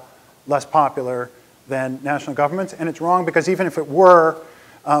tell, less popular than national governments, and it's wrong because even if it were,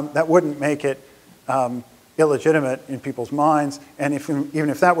 that wouldn't make it illegitimate in people's minds, and even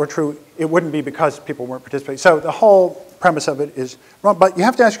if that were true, it wouldn't be because people weren't participating. So the whole premise of it is wrong, but you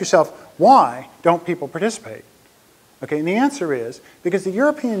have to ask yourself, why don't people participate? Okay, and the answer is because the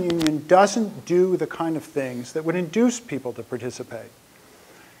European Union doesn't do the kind of things that would induce people to participate.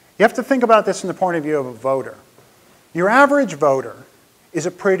 You have to think about this from the point of view of a voter. Your average voter is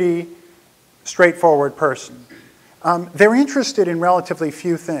a pretty straightforward person. They're interested in relatively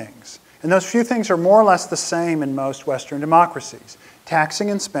few things. And those few things are more or less the same in most Western democracies. Taxing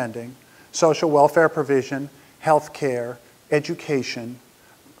and spending, social welfare provision, health care, education,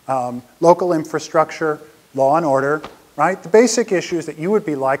 local infrastructure, law and order, right? The basic issues that you would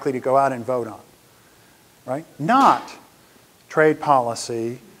be likely to go out and vote on, right? Not trade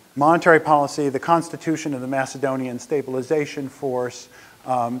policy, monetary policy, the constitution of the Macedonian Stabilization Force,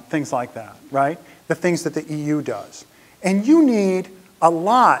 things like that, right? The things that the EU does. And you need a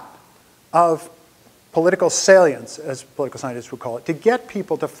lot of political salience, as political scientists would call it, to get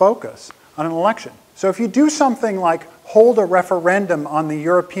people to focus on an election. So if you do something like hold a referendum on the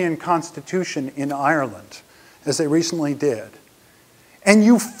European Constitution in Ireland, as they recently did, and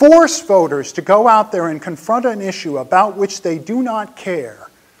you force voters to go out there and confront an issue about which they do not care,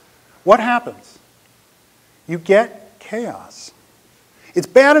 what happens? You get chaos. It's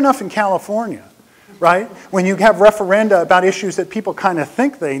bad enough in California, right? When you have referenda about issues that people kind of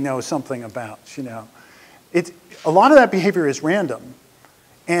think they know something about, you know. A lot of that behavior is random.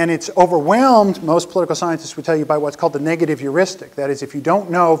 And it's overwhelmed, most political scientists would tell you, by what's called the negative heuristic. That is, if you don't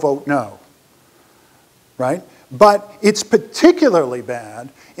know, vote no, right? But it's particularly bad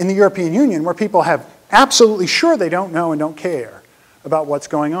in the European Union, where people have absolutely sure they don't know and don't care about what's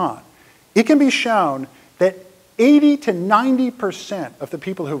going on. It can be shown that 80 to 90% of the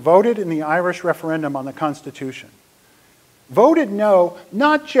people who voted in the Irish referendum on the Constitution voted no,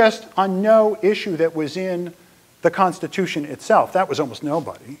 not just on no issue that was in the Constitution itself. That was almost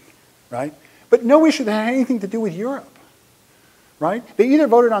nobody, right? But no issue that had anything to do with Europe, right? They either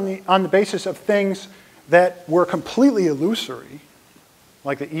voted on the basis of things that were completely illusory,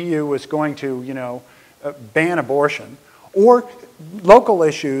 like the EU was going to, you know, ban abortion, or local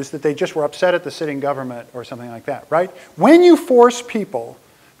issues that they just were upset at the sitting government or something like that, right? When you force people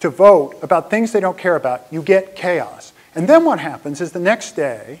to vote about things they don't care about, you get chaos. And then what happens is the next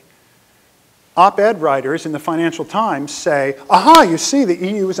day, op-ed writers in the Financial Times say, aha, you see, the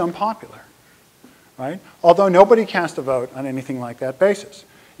EU is unpopular, right? Although nobody cast a vote on anything like that basis.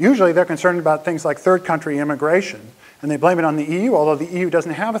 Usually they're concerned about things like third country immigration, and they blame it on the EU, although the EU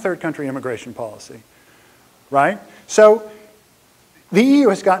doesn't have a third country immigration policy, right? So the EU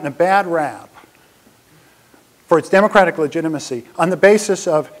has gotten a bad rap for its democratic legitimacy on the basis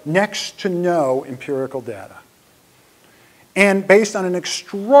of next to no empirical data, and based on an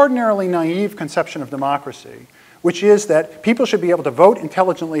extraordinarily naive conception of democracy, which is that people should be able to vote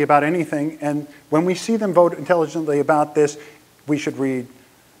intelligently about anything, and when we see them vote intelligently about this, we should read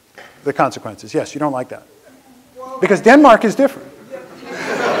the consequences. Yes, you don't like that. Because Denmark is different.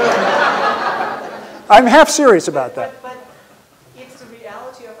 I'm half serious about that. But it's the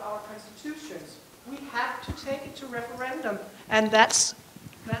reality of our constitutions. We have to take it to referendum, and that's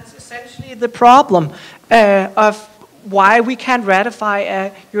essentially the problem of why we can't ratify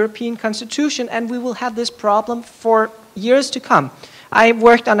a European constitution, and we will have this problem for years to come. I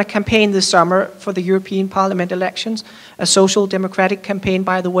worked on a campaign this summer for the European Parliament elections, a social democratic campaign,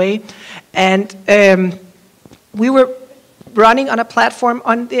 by the way, and we were running on a platform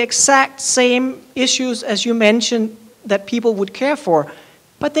on the exact same issues as you mentioned that people would care for,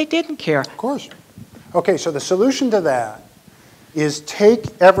 but they didn't care. Of course. Okay, so the solution to that is take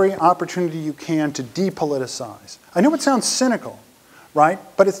every opportunity you can to depoliticize. I know it sounds cynical, right?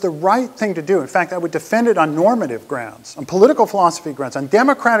 But it's the right thing to do. In fact, I would defend it on normative grounds, on political philosophy grounds, on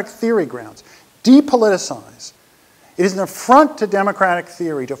democratic theory grounds. Depoliticize. It is an affront to democratic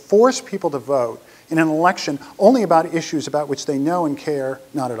theory to force people to vote in an election only about issues about which they know and care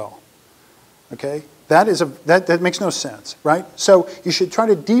not at all. Okay? That makes no sense, right? So you should try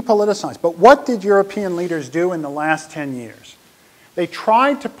to depoliticize. But what did European leaders do in the last 10 years? They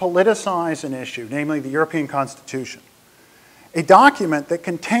tried to politicize an issue, namely the European Constitution, a document that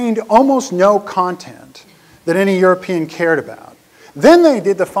contained almost no content that any European cared about. Then they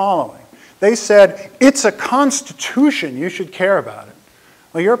did the following. They said, it's a constitution, you should care about it.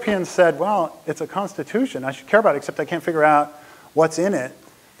 Well, Europeans said, well, it's a constitution, I should care about it, except I can't figure out what's in it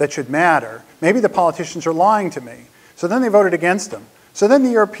that should matter. Maybe the politicians are lying to me. So then they voted against them. So then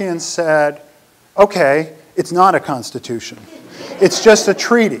the Europeans said, okay, it's not a constitution. It's just a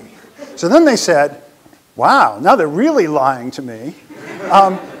treaty. So then they said, wow, now they're really lying to me,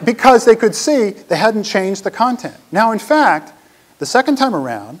 because they could see they hadn't changed the content. Now, in fact, the second time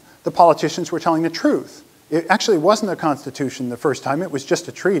around, the politicians were telling the truth. It actually wasn't a constitution the first time, it was just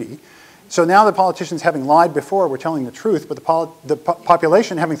a treaty. So now the politicians, having lied before, were telling the truth, but the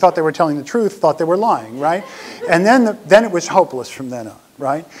population, having thought they were telling the truth, thought they were lying, right? And then it was hopeless from then on,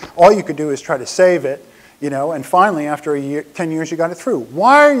 right? All you could do is try to save it, you know, and finally, after 10 years, you got it through.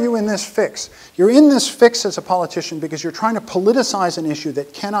 Why are you in this fix? You're in this fix as a politician because you're trying to politicize an issue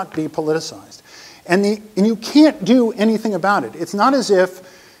that cannot be politicized. And you can't do anything about it. It's not as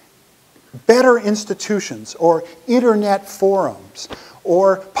if better institutions or internet forums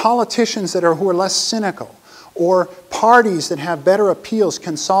or politicians who are less cynical or parties that have better appeals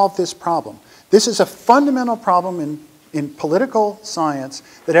can solve this problem. This is a fundamental problem in political science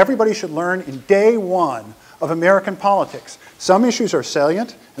that everybody should learn in day one of American politics. Some issues are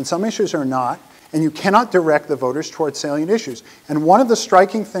salient and some issues are not, and you cannot direct the voters towards salient issues. And one of the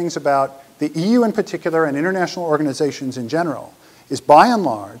striking things about the EU in particular and international organizations in general is, by and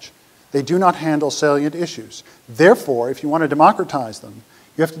large, they do not handle salient issues. Therefore, if you want to democratize them,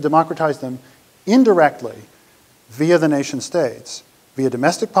 you have to democratize them indirectly via the nation states, via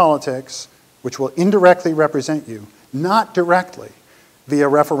domestic politics, which will indirectly represent you, not directly via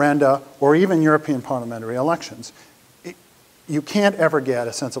referenda or even European parliamentary elections. You can't ever get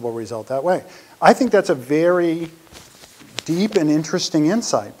a sensible result that way. I think that's a very deep and interesting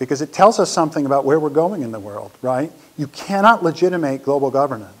insight because it tells us something about where we're going in the world, right? You cannot legitimate global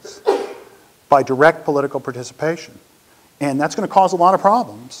governance by direct political participation. And that's going to cause a lot of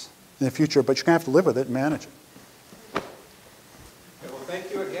problems in the future, but you're going to have to live with it and manage it. Okay, well,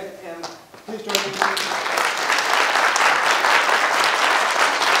 thank you again, and please join me.